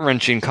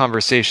heart-wrenching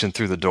conversation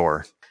through the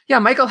door. Yeah,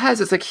 Michael has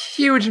this like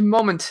huge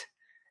moment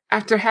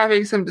after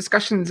having some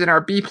discussions in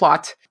our B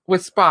plot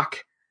with Spock.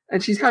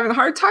 And she's having a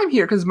hard time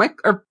here because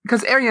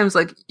Ariam's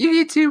like, you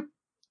need to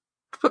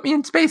put me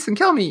in space and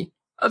kill me.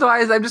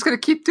 Otherwise, I'm just going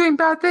to keep doing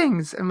bad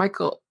things. And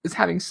Michael is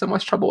having so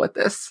much trouble with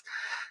this.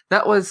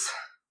 That was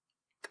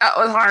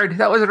hard.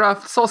 That was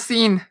rough. This whole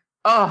scene.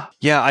 Oh.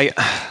 Yeah, I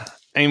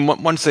mean,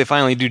 once they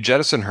finally do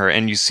jettison her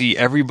and you see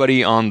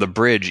everybody on the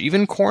bridge,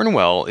 even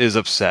Cornwell is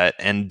upset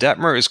and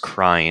Detmer is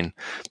crying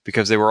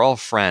because they were all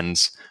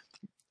friends.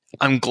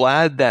 I'm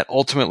glad that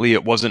ultimately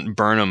it wasn't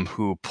Burnham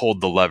who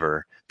pulled the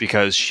lever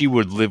because she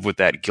would live with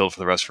that guilt for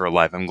the rest of her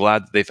life. I'm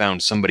glad that they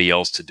found somebody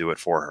else to do it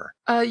for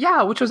her.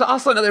 Yeah, which was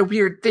also another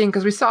weird thing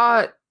because we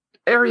saw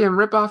Ariam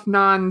rip off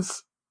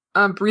Nhan's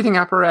breathing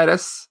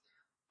apparatus,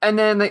 and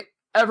then like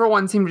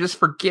everyone seemed to just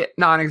forget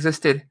Nhan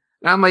existed.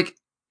 And I'm like,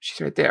 she's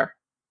right there.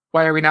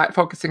 Why are we not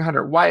focusing on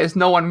her? Why is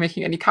no one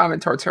making any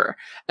comment towards her?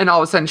 And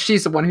all of a sudden,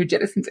 she's the one who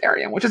jettisons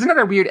Ariam, which is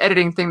another weird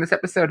editing thing this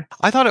episode.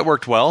 I thought it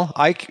worked well.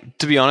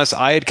 To be honest,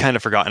 I had kind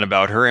of forgotten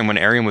about her, and when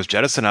Ariam was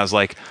jettisoned, I was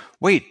like,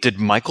 wait, did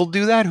Michael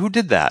do that? Who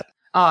did that?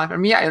 For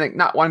me, I like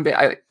not one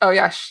bit. Oh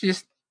yeah,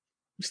 she's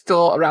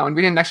still around.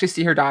 We didn't actually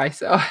see her die,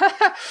 so.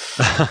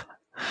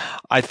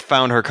 I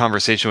found her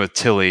conversation with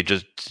Tilly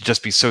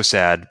just be so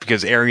sad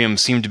because Ariam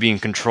seemed to be in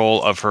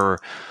control of her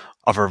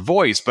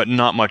voice, but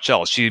not much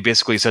else. She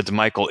basically said to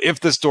Michael, if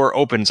this door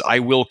opens, I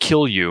will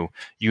kill you.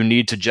 You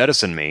need to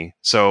jettison me.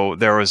 So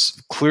there was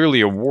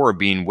clearly a war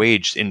being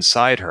waged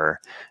inside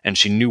her, and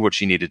she knew what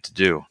she needed to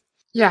do.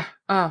 Yeah.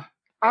 That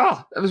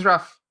was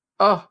rough.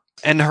 Oh.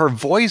 And her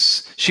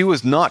voice, she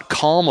was not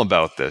calm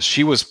about this.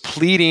 She was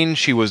pleading.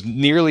 She was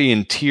nearly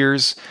in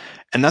tears.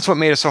 And that's what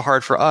made it so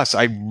hard for us.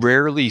 I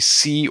rarely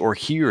see or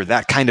hear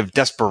that kind of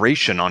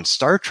desperation on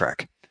Star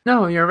Trek.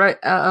 No, you're right.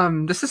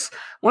 This is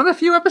one of the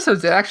few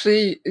episodes that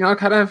actually,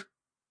 kind of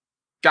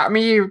got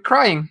me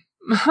crying.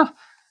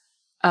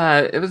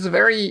 It was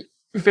very,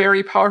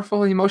 very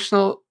powerful,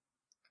 emotional.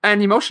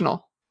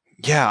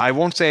 Yeah, I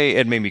won't say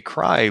it made me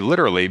cry,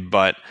 literally,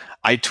 but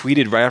I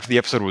tweeted right after the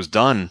episode was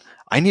done,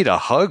 I need a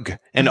hug.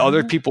 And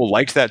other people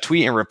liked that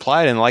tweet and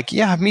replied and like,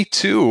 yeah, me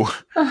too.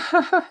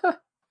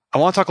 I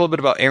want to talk a little bit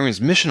about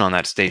Ariam's mission on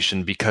that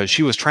station because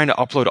she was trying to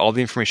upload all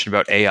the information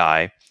about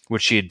AI,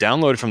 which she had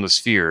downloaded from the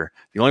sphere.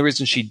 The only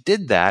reason she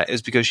did that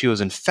is because she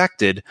was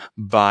infected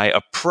by a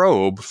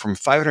probe from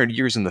 500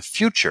 years in the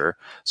future.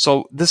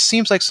 So this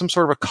seems like some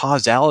sort of a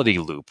causality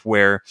loop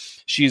where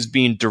she's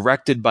being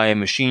directed by a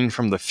machine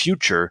from the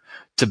future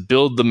to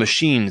build the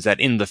machines that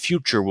in the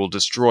future will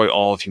destroy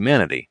all of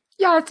humanity.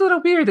 Yeah, it's a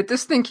little weird that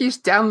this thing keeps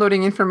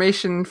downloading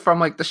information from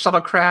like the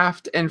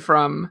shuttlecraft and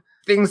from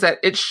things that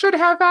it should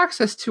have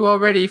access to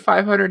already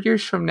 500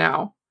 years from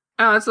now.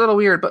 It's a little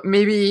weird, but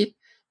maybe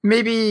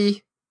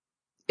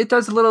it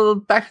does a little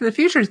Back to the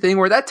Future thing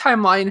where that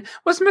timeline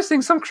was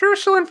missing some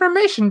crucial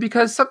information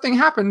because something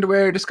happened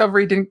where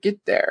Discovery didn't get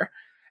there.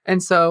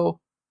 And so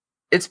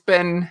it's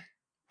been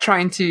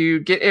trying to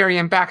get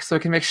Ariam back so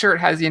it can make sure it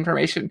has the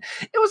information.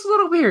 It was a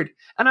little weird.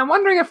 And I'm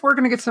wondering if we're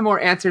going to get some more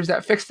answers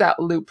that fix that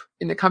loop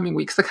in the coming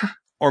weeks.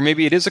 Or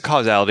maybe it is a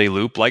causality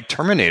loop like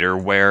Terminator,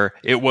 where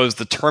it was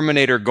the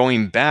Terminator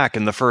going back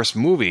in the first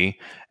movie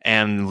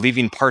and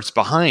leaving parts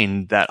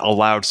behind that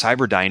allowed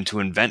Cyberdyne to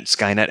invent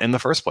Skynet in the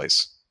first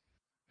place.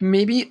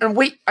 Maybe.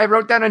 Wait, I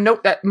wrote down a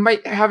note that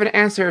might have an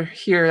answer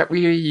here that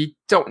we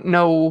don't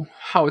know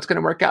how it's going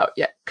to work out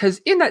yet. Because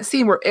in that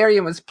scene where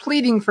Ariam was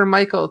pleading for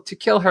Michael to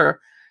kill her,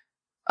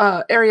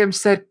 Ariam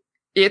said,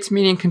 "It's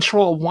meaning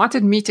Control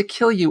wanted me to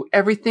kill you.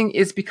 Everything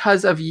is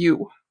because of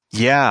you."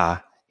 Yeah,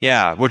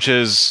 which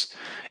is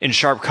in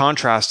sharp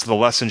contrast to the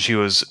lesson she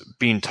was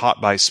being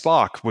taught by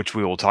Spock, which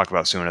we will talk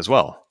about soon as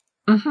well.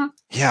 Mm-hmm.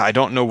 Yeah, I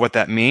don't know what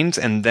that means.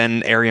 And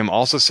then Ariam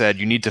also said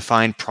you need to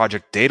find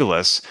Project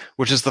Daedalus,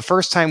 which is the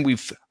first time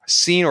we've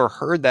seen or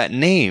heard that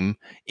name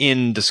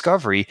in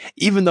Discovery,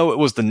 even though it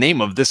was the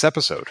name of this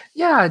episode.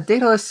 Yeah,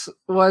 Daedalus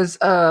was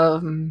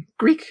a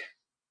Greek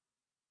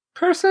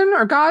person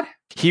or god?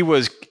 He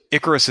was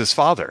Icarus's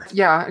father.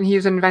 Yeah, and he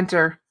was an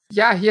inventor.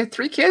 Yeah, he had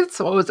 3 kids.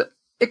 What was it?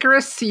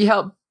 Icarus, he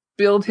helped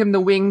build him the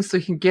wings so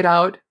he can get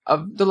out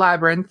of the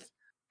labyrinth.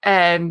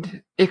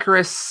 And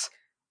Icarus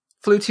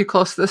flew too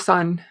close to the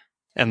sun.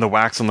 And the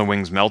wax on the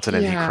wings melted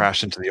and he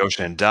crashed into the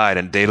ocean and died.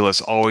 And Daedalus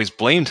always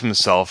blamed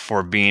himself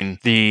for being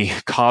the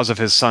cause of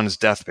his son's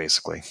death,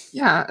 basically.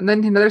 Yeah, and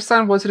then another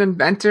son was an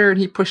inventor and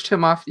he pushed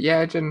him off the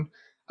edge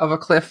of a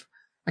cliff.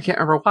 I can't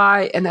remember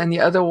why. And then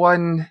the other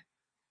one,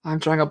 I'm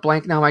drawing a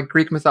blank now. My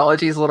Greek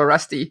mythology is a little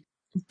rusty.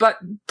 But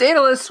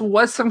Daedalus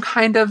was some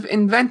kind of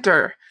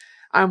inventor.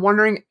 I'm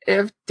wondering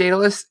if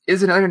Daedalus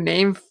is another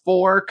name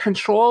for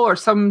Control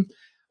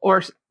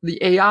or the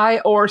AI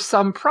or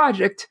some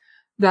project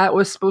that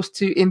was supposed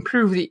to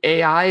improve the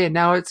AI and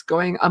now it's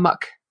going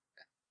amok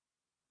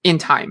in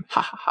time.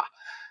 Ha ha ha.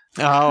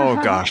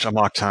 Oh gosh,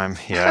 amok time.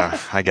 Yeah,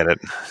 I get it.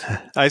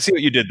 I see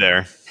what you did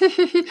there.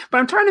 But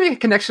I'm trying to make a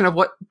connection of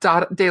what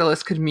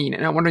Daedalus could mean,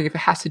 and I'm wondering if it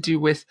has to do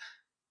with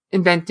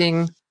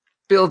inventing,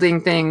 building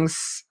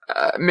things,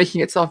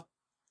 making itself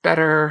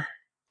better.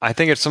 I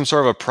think it's some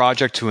sort of a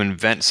project to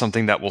invent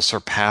something that will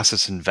surpass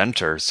its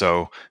inventor,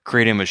 so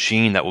create a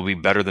machine that will be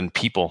better than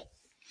people.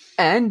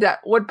 And that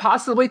would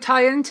possibly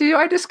tie into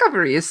our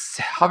discoveries,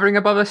 hovering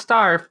above a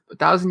star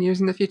 1,000 years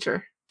in the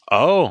future.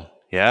 Oh,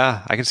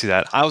 yeah, I can see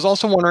that. I was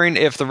also wondering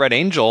if the Red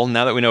Angel,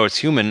 now that we know it's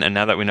human, and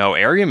now that we know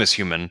Arium is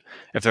human,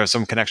 if there's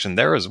some connection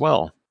there as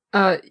well.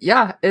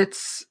 Yeah,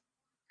 it's...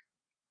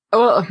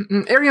 Well,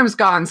 Arium's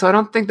gone, so I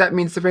don't think that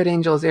means the Red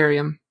Angel is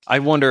Arium. I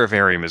wonder if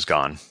Arium is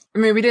gone. I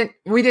mean,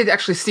 we did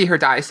actually see her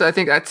die, so I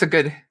think that's a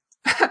good...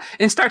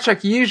 In Star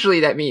Trek, usually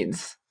that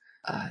means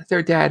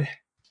they're dead.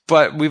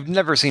 But we've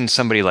never seen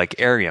somebody like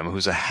Arium,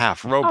 who's a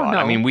half robot. Oh, no.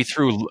 I mean, we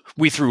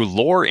threw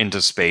Lore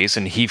into space,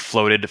 and he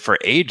floated for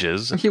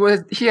ages.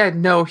 He had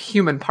no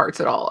human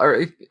parts at all,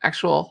 or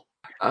actual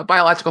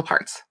biological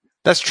parts.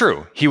 That's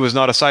true. He was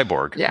not a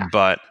cyborg. Yeah.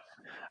 But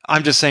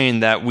I'm just saying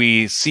that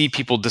we see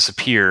people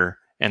disappear,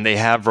 and they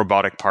have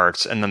robotic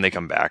parts, and then they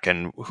come back,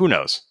 and who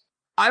knows?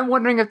 I'm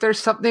wondering if there's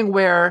something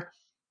where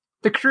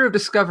the crew of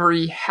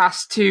Discovery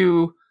has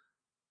to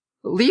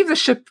leave the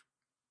ship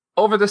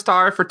over the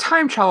star for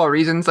time travel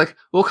reasons. Like,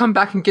 we'll come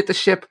back and get the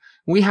ship.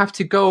 We have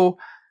to go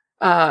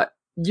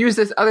use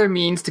this other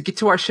means to get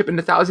to our ship in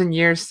 1,000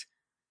 years.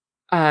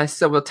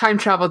 So we'll time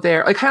travel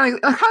there. Kind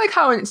of like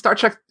how in Back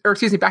to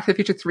the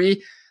Future 3,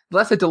 they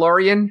left the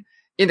DeLorean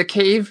in the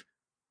cave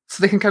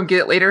so they can come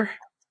get it later.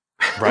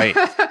 Right.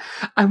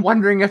 I'm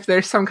wondering if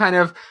there's some kind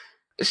of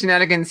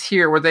shenanigans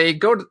here where they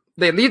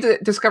leave the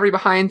Discovery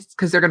behind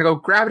because they're going to go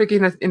grab it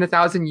again in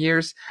 1,000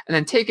 years and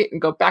then take it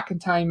and go back in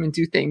time and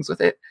do things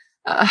with it.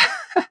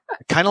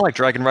 Kind of like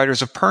Dragon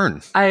Riders of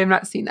Pern. I have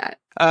not seen that.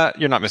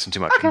 You're not missing too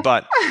much. Okay.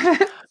 But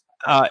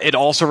it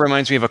also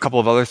reminds me of a couple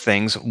of other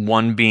things.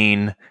 One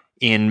being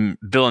in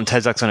Bill and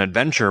Ted's Excellent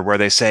Adventure, where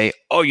they say,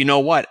 oh, you know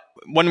what?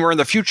 When we're in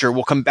the future,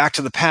 we'll come back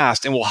to the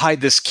past and we'll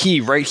hide this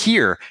key right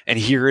here. And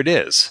here it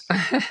is.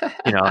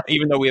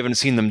 Even though we haven't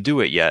seen them do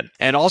it yet.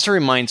 And it also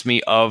reminds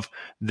me of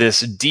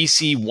this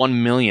DC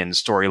 1 million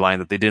storyline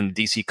that they did in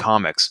DC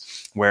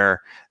Comics,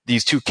 where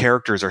these two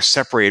characters are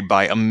separated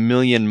by 1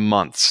 million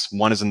months.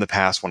 One is in the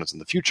past, one is in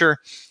the future.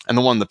 And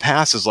the one in the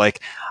past is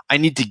like, I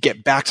need to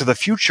get back to the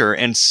future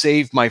and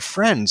save my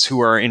friends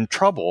who are in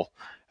trouble.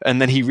 And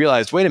then he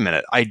realized, wait a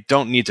minute, I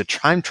don't need to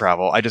time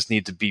travel. I just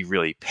need to be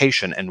really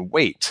patient and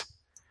wait.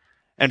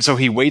 And so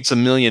he waits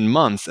 1 million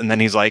months and then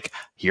he's like,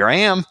 here I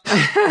am.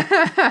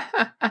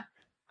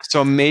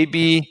 So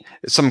maybe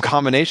some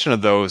combination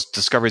of those,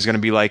 Discovery is going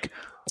to be like,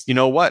 you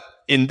know what?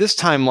 In this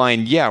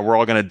timeline, yeah, we're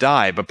all going to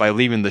die, but by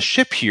leaving the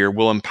ship here,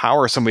 we'll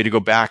empower somebody to go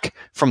back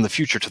from the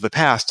future to the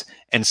past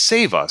and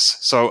save us.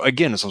 So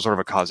again, some sort of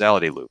a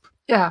causality loop.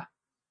 Yeah.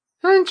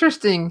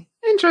 Interesting.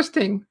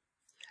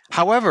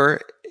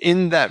 However,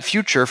 in that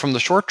future from the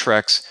short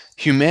treks,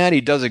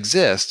 humanity does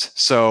exist.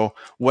 So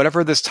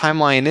whatever this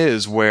timeline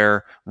is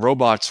where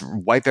robots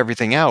wipe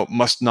everything out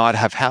must not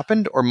have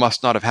happened or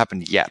must not have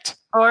happened yet.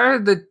 Or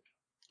the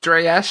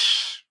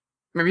Draesh.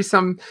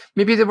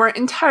 Maybe they weren't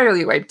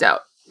entirely wiped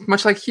out.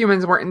 Much like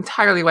humans weren't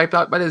entirely wiped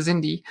out by the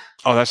Xindi.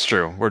 Oh, that's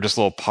true. We're just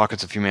little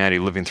pockets of humanity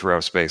living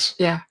throughout space.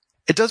 Yeah.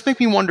 It does make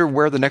me wonder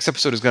where the next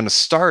episode is going to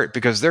start,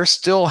 because they're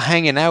still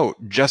hanging out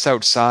just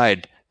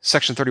outside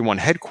Section 31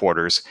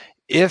 headquarters.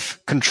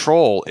 If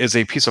Control is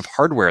a piece of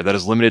hardware that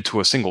is limited to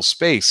a single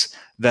space,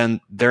 then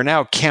they're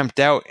now camped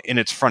out in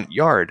its front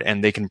yard,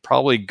 and they can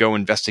probably go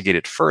investigate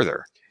it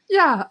further.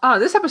 Yeah,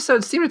 this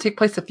episode seemed to take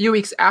place a few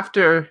weeks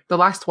after the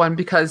last one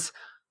because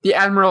the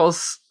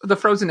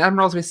frozen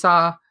admirals we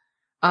saw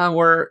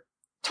were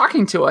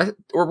talking to us,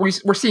 or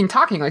we're seeing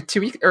talking like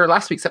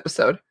last week's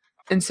episode.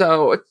 And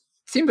so it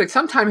seemed like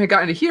some time had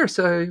gotten to here,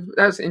 so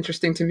that was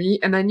interesting to me.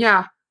 And then,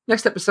 yeah,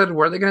 next episode,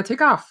 where are they going to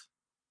take off?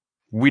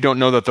 We don't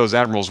know that those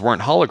admirals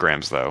weren't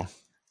holograms, though.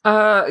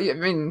 I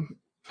mean,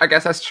 I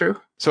guess that's true.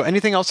 So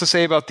anything else to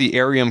say about the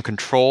Arium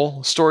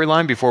Control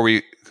storyline before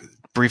we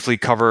briefly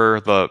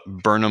cover the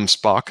Burnham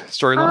Spock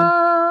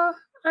storyline?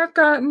 I've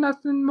got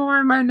nothing more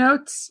in my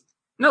notes.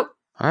 Nope.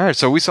 All right,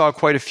 so we saw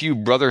quite a few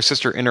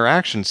brother-sister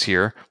interactions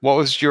here. What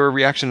was your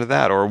reaction to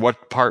that, or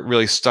what part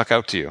really stuck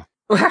out to you?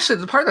 Well, actually,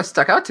 the part that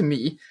stuck out to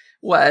me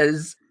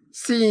was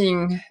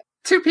seeing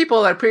two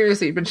people that had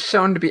previously been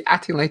shown to be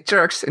acting like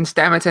jerks in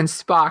Stamets and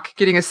Spock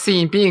getting a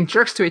scene being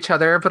jerks to each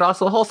other, but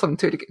also wholesome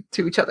to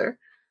each other.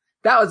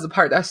 That was the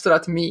part that stood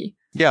out to me.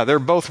 Yeah, they're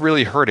both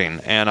really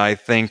hurting, and I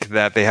think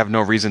that they have no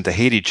reason to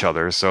hate each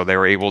other, so they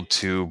were able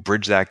to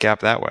bridge that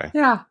gap that way.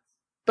 Yeah,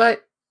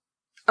 but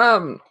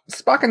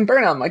Spock and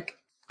Burnham, like,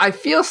 I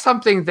feel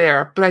something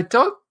there, but I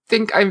don't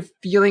think I'm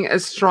feeling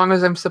as strong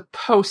as I'm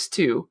supposed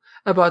to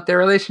about their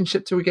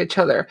relationship to each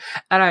other.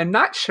 And I'm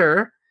not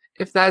sure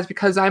if that is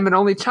because I'm an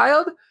only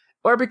child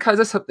or because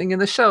of something in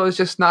the show is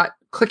just not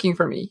clicking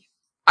for me.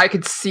 I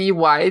could see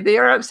why they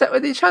are upset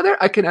with each other.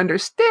 I can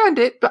understand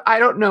it, but I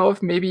don't know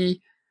if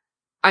maybe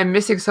I'm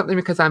missing something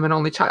because I'm an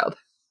only child.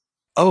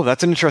 Oh,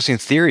 that's an interesting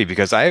theory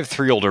because I have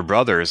 3 older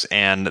brothers,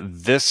 and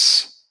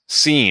this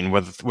scene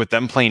with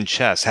them playing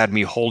chess had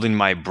me holding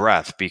my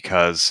breath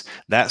because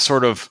that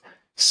sort of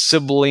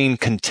sibling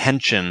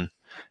contention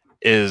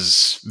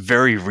is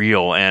very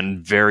real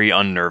and very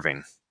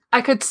unnerving.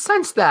 I could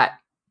sense that,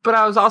 but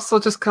I was also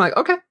just kind of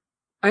like, okay,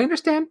 I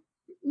understand.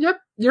 Yep,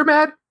 you're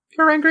mad.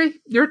 You're angry.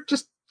 You're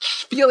just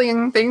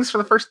feeling things for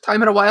the first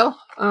time in a while.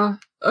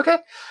 Okay.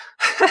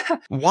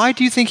 Why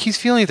do you think he's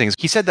feeling things?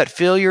 He said that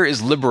failure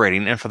is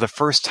liberating, and for the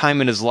first time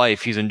in his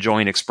life, he's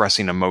enjoying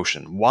expressing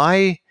emotion.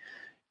 Why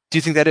do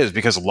you think that is?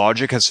 Because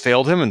logic has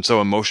failed him, and so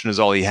emotion is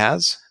all he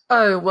has?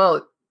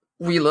 Well,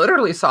 we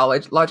literally saw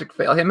logic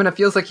fail him, and it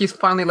feels like he's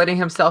finally letting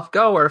himself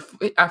go, or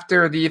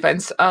after the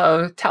events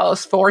of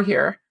Talos 4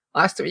 here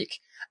last week.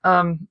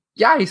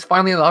 Yeah, he's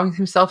finally allowing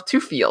himself to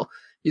feel.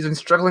 He's been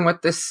struggling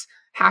with this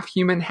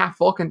half-human,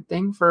 half-Vulcan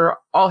thing for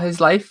all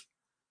his life,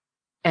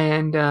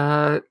 and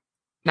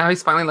now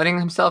he's finally letting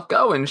himself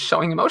go and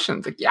showing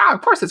emotions. Like, yeah,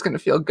 of course it's going to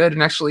feel good,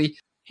 and actually,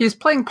 he's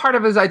playing part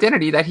of his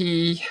identity that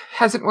he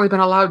hasn't really been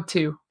allowed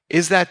to.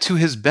 Is that to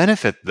his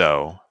benefit,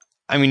 though?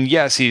 I mean,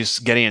 yes, he's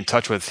getting in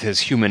touch with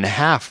his human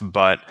half,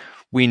 but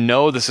we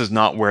know this is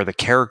not where the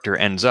character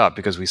ends up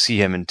because we see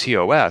him in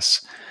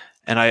TOS.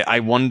 And I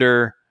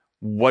wonder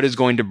what is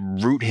going to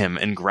root him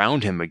and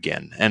ground him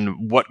again,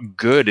 and what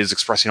good is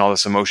expressing all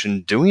this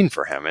emotion doing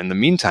for him in the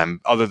meantime,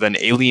 other than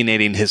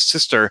alienating his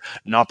sister,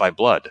 not by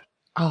blood.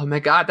 Oh my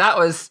God, that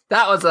was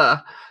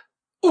a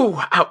ooh,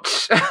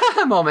 ouch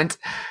moment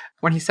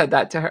when he said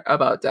that to her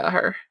about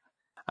her.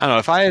 I don't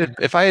know,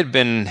 if I had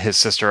been his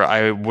sister,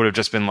 I would have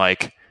just been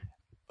like,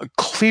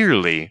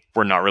 clearly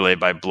we're not related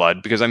by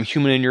blood because I'm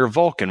human and you're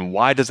Vulcan.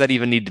 Why does that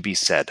even need to be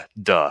said?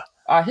 Duh.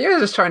 He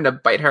was just trying to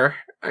bite her,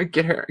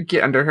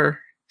 get under her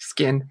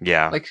skin.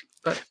 Yeah.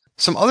 But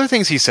some other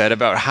things he said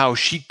about how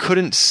she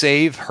couldn't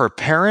save her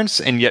parents,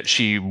 and yet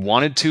she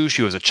wanted to.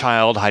 She was a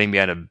child hiding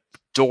behind a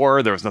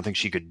door. There was nothing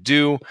she could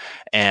do,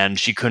 and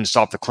she couldn't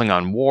stop the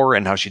Klingon War,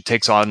 and how she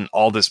takes on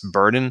all this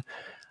burden.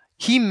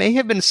 He may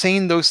have been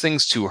saying those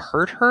things to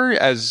hurt her,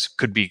 as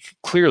could be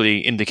clearly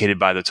indicated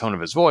by the tone of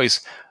his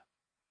voice,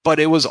 but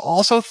it was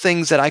also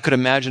things that I could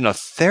imagine a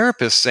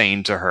therapist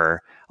saying to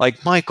her,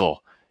 like,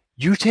 Michael,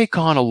 you take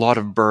on a lot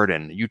of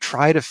burden. You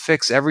try to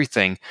fix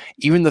everything,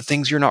 even the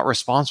things you're not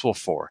responsible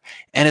for,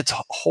 and it's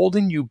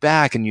holding you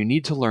back, and you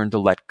need to learn to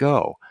let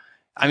go.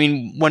 I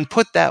mean, when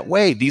put that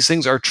way, these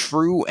things are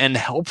true and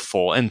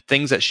helpful and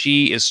things that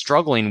she is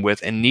struggling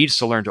with and needs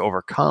to learn to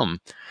overcome.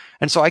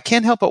 And so I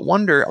can't help but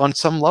wonder on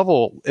some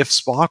level if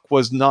Spock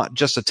was not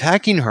just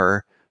attacking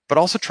her, but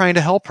also trying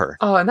to help her.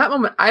 Oh, in that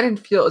moment, I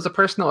didn't feel it was a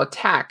personal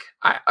attack.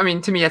 I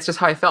mean, to me, that's just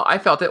how I felt. I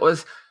felt it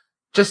was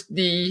just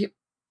the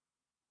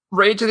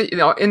rage of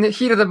in the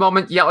heat of the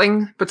moment,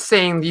 yelling, but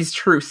saying these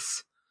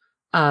truths.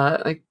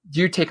 Like,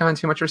 you take on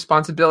too much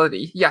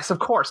responsibility. Yes, of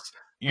course.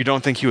 You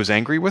don't think he was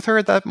angry with her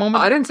at that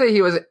moment? I didn't say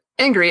he was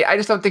angry. I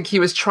just don't think he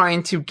was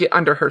trying to get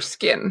under her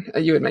skin,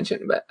 you had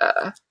mentioned.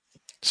 But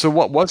so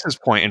what was his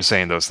point in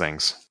saying those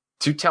things?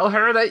 To tell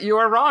her that you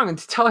are wrong and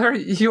to tell her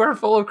you are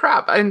full of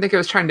crap. I didn't think it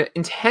was trying to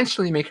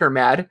intentionally make her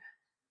mad.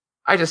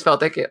 I just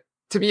felt like it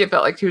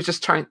felt like he was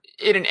just trying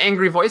in an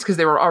angry voice because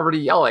they were already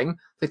yelling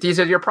that these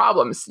are your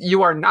problems.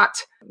 You are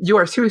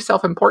too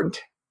self-important.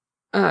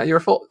 You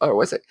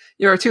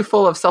are too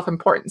full of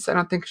self-importance. I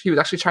don't think he was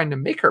actually trying to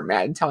make her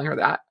mad and telling her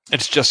that.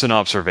 It's just an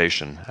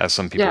observation, as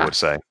some people would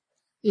say.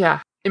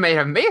 Yeah. It may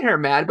have made her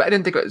mad, but I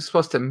didn't think it was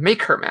supposed to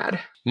make her mad.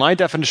 My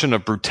definition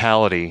of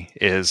brutality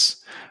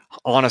is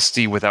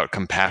honesty without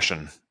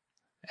compassion.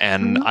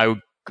 And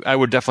I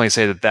would definitely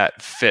say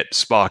that fit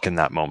Spock in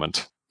that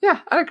moment. Yeah,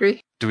 I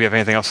agree. Do we have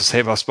anything else to say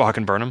about Spock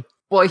and Burnham?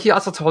 Well, he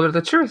also told her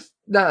the truth.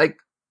 That, like,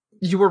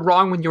 you were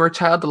wrong when you were a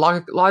child. The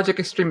logic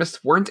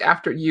extremists weren't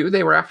after you.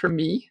 They were after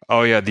me.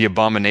 Oh, yeah, the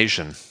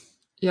abomination.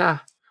 Yeah.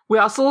 We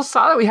also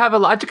saw that we have a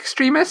logic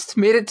extremist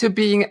made it to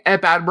being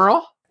a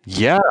admiral.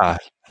 Yeah,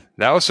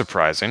 that was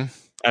surprising.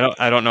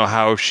 I don't know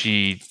how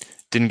she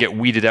didn't get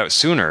weeded out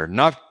sooner.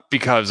 Not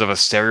because of a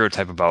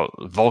stereotype about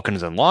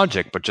Vulcans and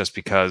logic, but just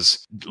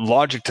because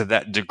logic to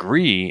that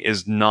degree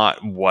is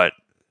not what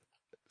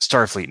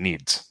Starfleet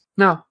needs.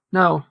 No.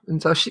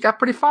 And so she got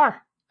pretty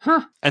far.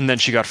 Huh. And then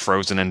she got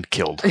frozen and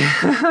killed.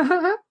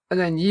 And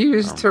then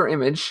used her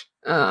image.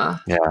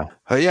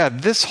 Yeah,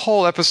 this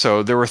whole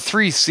episode, there were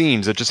 3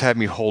 scenes that just had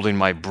me holding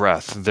my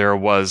breath. There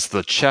was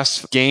the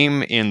chess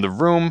game in the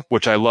room,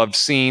 which I loved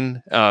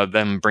seeing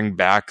them bring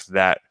back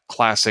that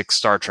classic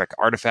Star Trek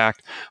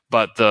artifact,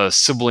 but the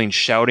sibling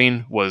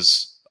shouting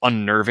was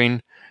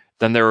unnerving.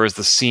 Then there was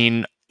the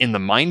scene in the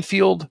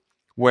minefield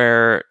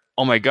where,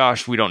 oh my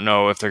gosh, we don't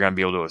know if they're going to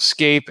be able to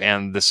escape,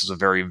 and this is a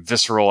very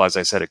visceral, as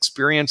I said,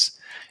 experience.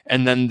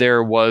 And then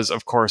there was,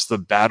 of course, the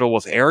battle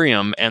with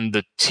Airiam and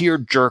the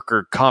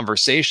tear-jerker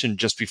conversation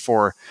just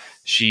before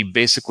she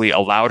basically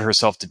allowed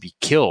herself to be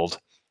killed.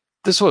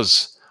 This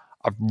was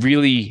a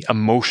really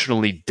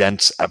emotionally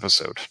dense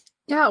episode.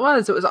 Yeah, it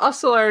was. It was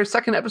also our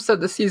second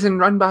episode this season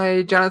run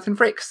by Jonathan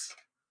Frakes.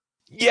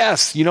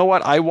 Yes, you know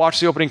what? I watch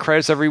the opening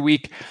credits every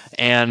week,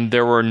 and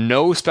there were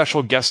no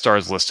special guest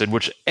stars listed,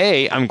 which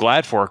A, I'm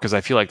glad for because I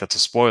feel like that's a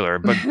spoiler,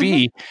 but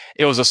B,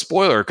 it was a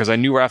spoiler because I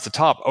knew right off the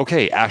top,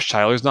 okay, Ash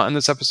Tyler's not in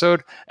this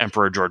episode,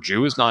 Emperor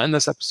Georgiou is not in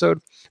this episode,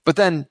 but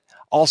then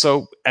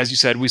also, as you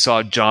said, we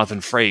saw Jonathan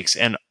Frakes,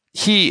 and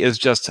he is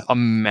just a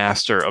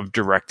master of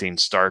directing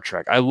Star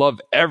Trek. I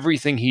love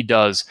everything he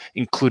does,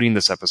 including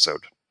this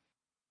episode.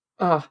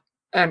 Yeah.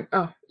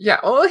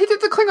 Well, he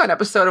did the Klingon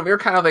episode, and we were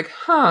kind of like,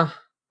 huh,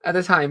 at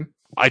the time.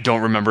 I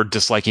don't remember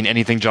disliking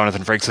anything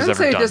Jonathan Frakes has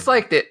ever done. I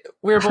disliked it.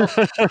 We were both,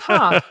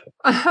 huh.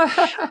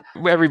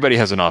 Everybody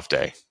has an off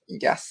day.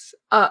 Yes.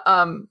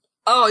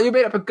 You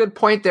made up a good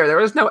point there. There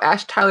was no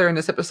Ash Tyler in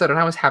this episode, and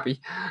I was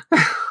happy.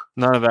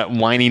 None of that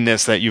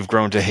whininess that you've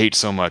grown to hate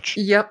so much.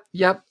 Yep.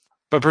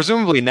 But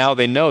presumably now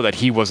they know that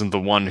he wasn't the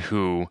one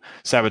who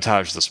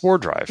sabotaged the spore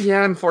drive.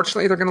 Yeah,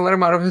 unfortunately, they're going to let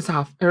him out of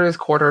his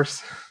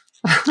quarters.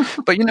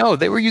 But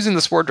they were using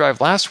the spore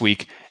drive last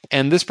week,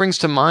 and this brings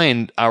to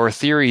mind our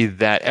theory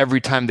that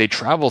every time they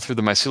travel through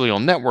the mycelial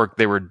network,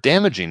 they were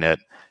damaging it.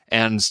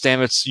 And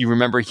Stamets, you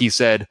remember, he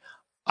said,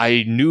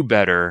 I knew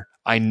better,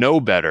 I know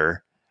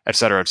better,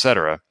 etc.,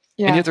 etc.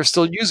 Yeah. And yet they're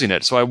still using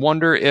it. So I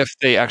wonder if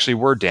they actually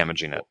were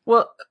damaging it.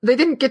 Well, they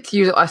didn't get to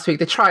use it last week.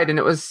 They tried, and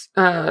it was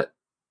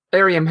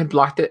Airiam had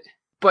blocked it.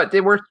 But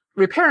they were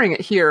repairing it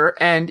here,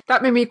 and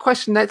that made me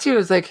question that too.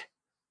 It's like,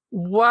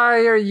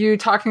 why are you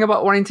talking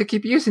about wanting to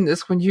keep using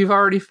this when you've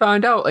already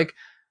found out, like,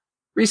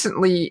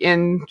 recently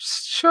in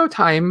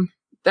Showtime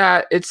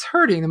that it's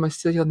hurting the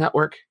mycelial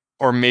network?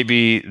 Or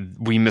maybe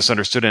we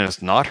misunderstood and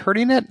it's not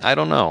hurting it? I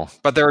don't know.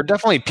 But there are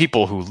definitely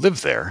people who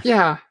live there.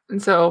 Yeah,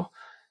 and so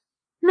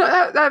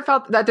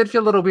that did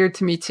feel a little weird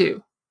to me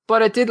too.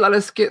 But it did let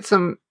us get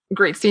some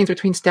great scenes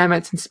between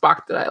Stamets and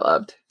Spock that I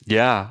loved.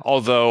 Yeah,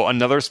 although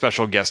another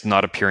special guest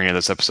not appearing in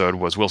this episode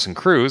was Wilson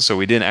Cruz, so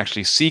we didn't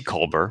actually see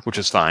Culber, which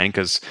is fine,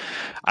 because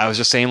I was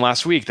just saying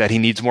last week that he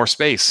needs more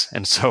space,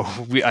 and so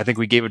I think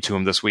we gave it to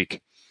him this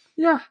week.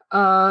 Yeah,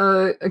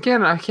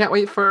 again, I can't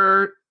wait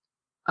for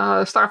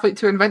Starfleet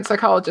to invent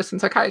psychologists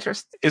and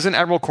psychiatrists. Isn't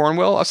Admiral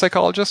Cornwell a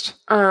psychologist?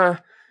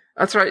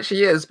 That's right,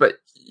 she is, but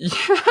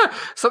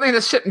something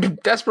this ship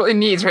desperately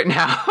needs right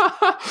now.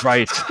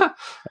 Right.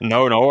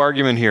 No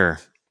argument here.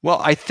 Well,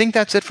 I think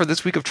that's it for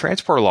this week of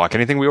Transporter Lock.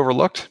 Anything we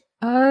overlooked?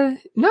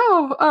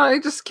 No. I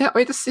just can't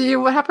wait to see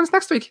what happens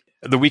next week.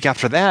 The week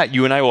after that,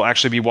 you and I will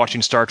actually be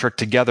watching Star Trek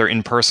together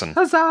in person.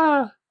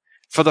 Huzzah!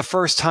 For the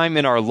first time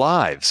in our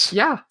lives.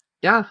 Yeah.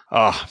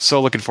 Oh,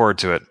 so looking forward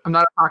to it. I'm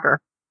not a talker.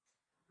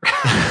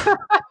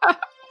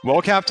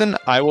 Well, Captain,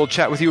 I will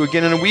chat with you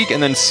again in a week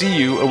and then see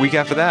you a week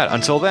after that.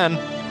 Until then,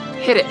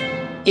 hit it.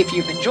 If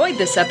you've enjoyed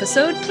this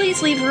episode,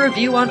 please leave a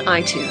review on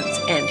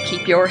iTunes and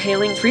keep your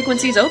hailing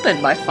frequencies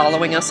open by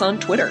following us on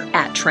Twitter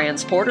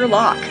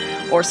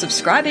 @TransporterLock or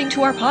subscribing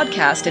to our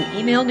podcast and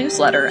email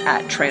newsletter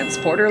at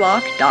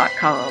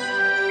transporterlock.com.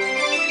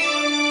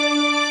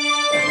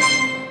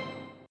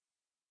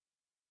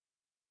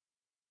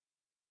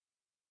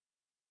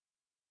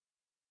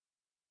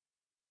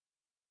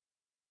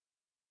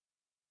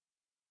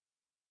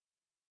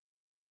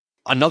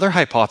 Another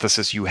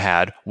hypothesis you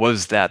had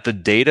was that the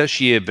data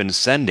she had been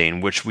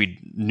sending, which we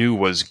knew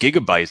was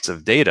gigabytes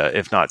of data,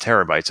 if not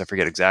terabytes, I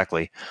forget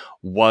exactly, it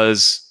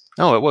was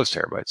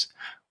terabytes.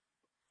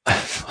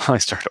 I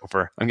start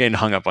over. I'm getting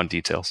hung up on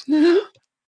details.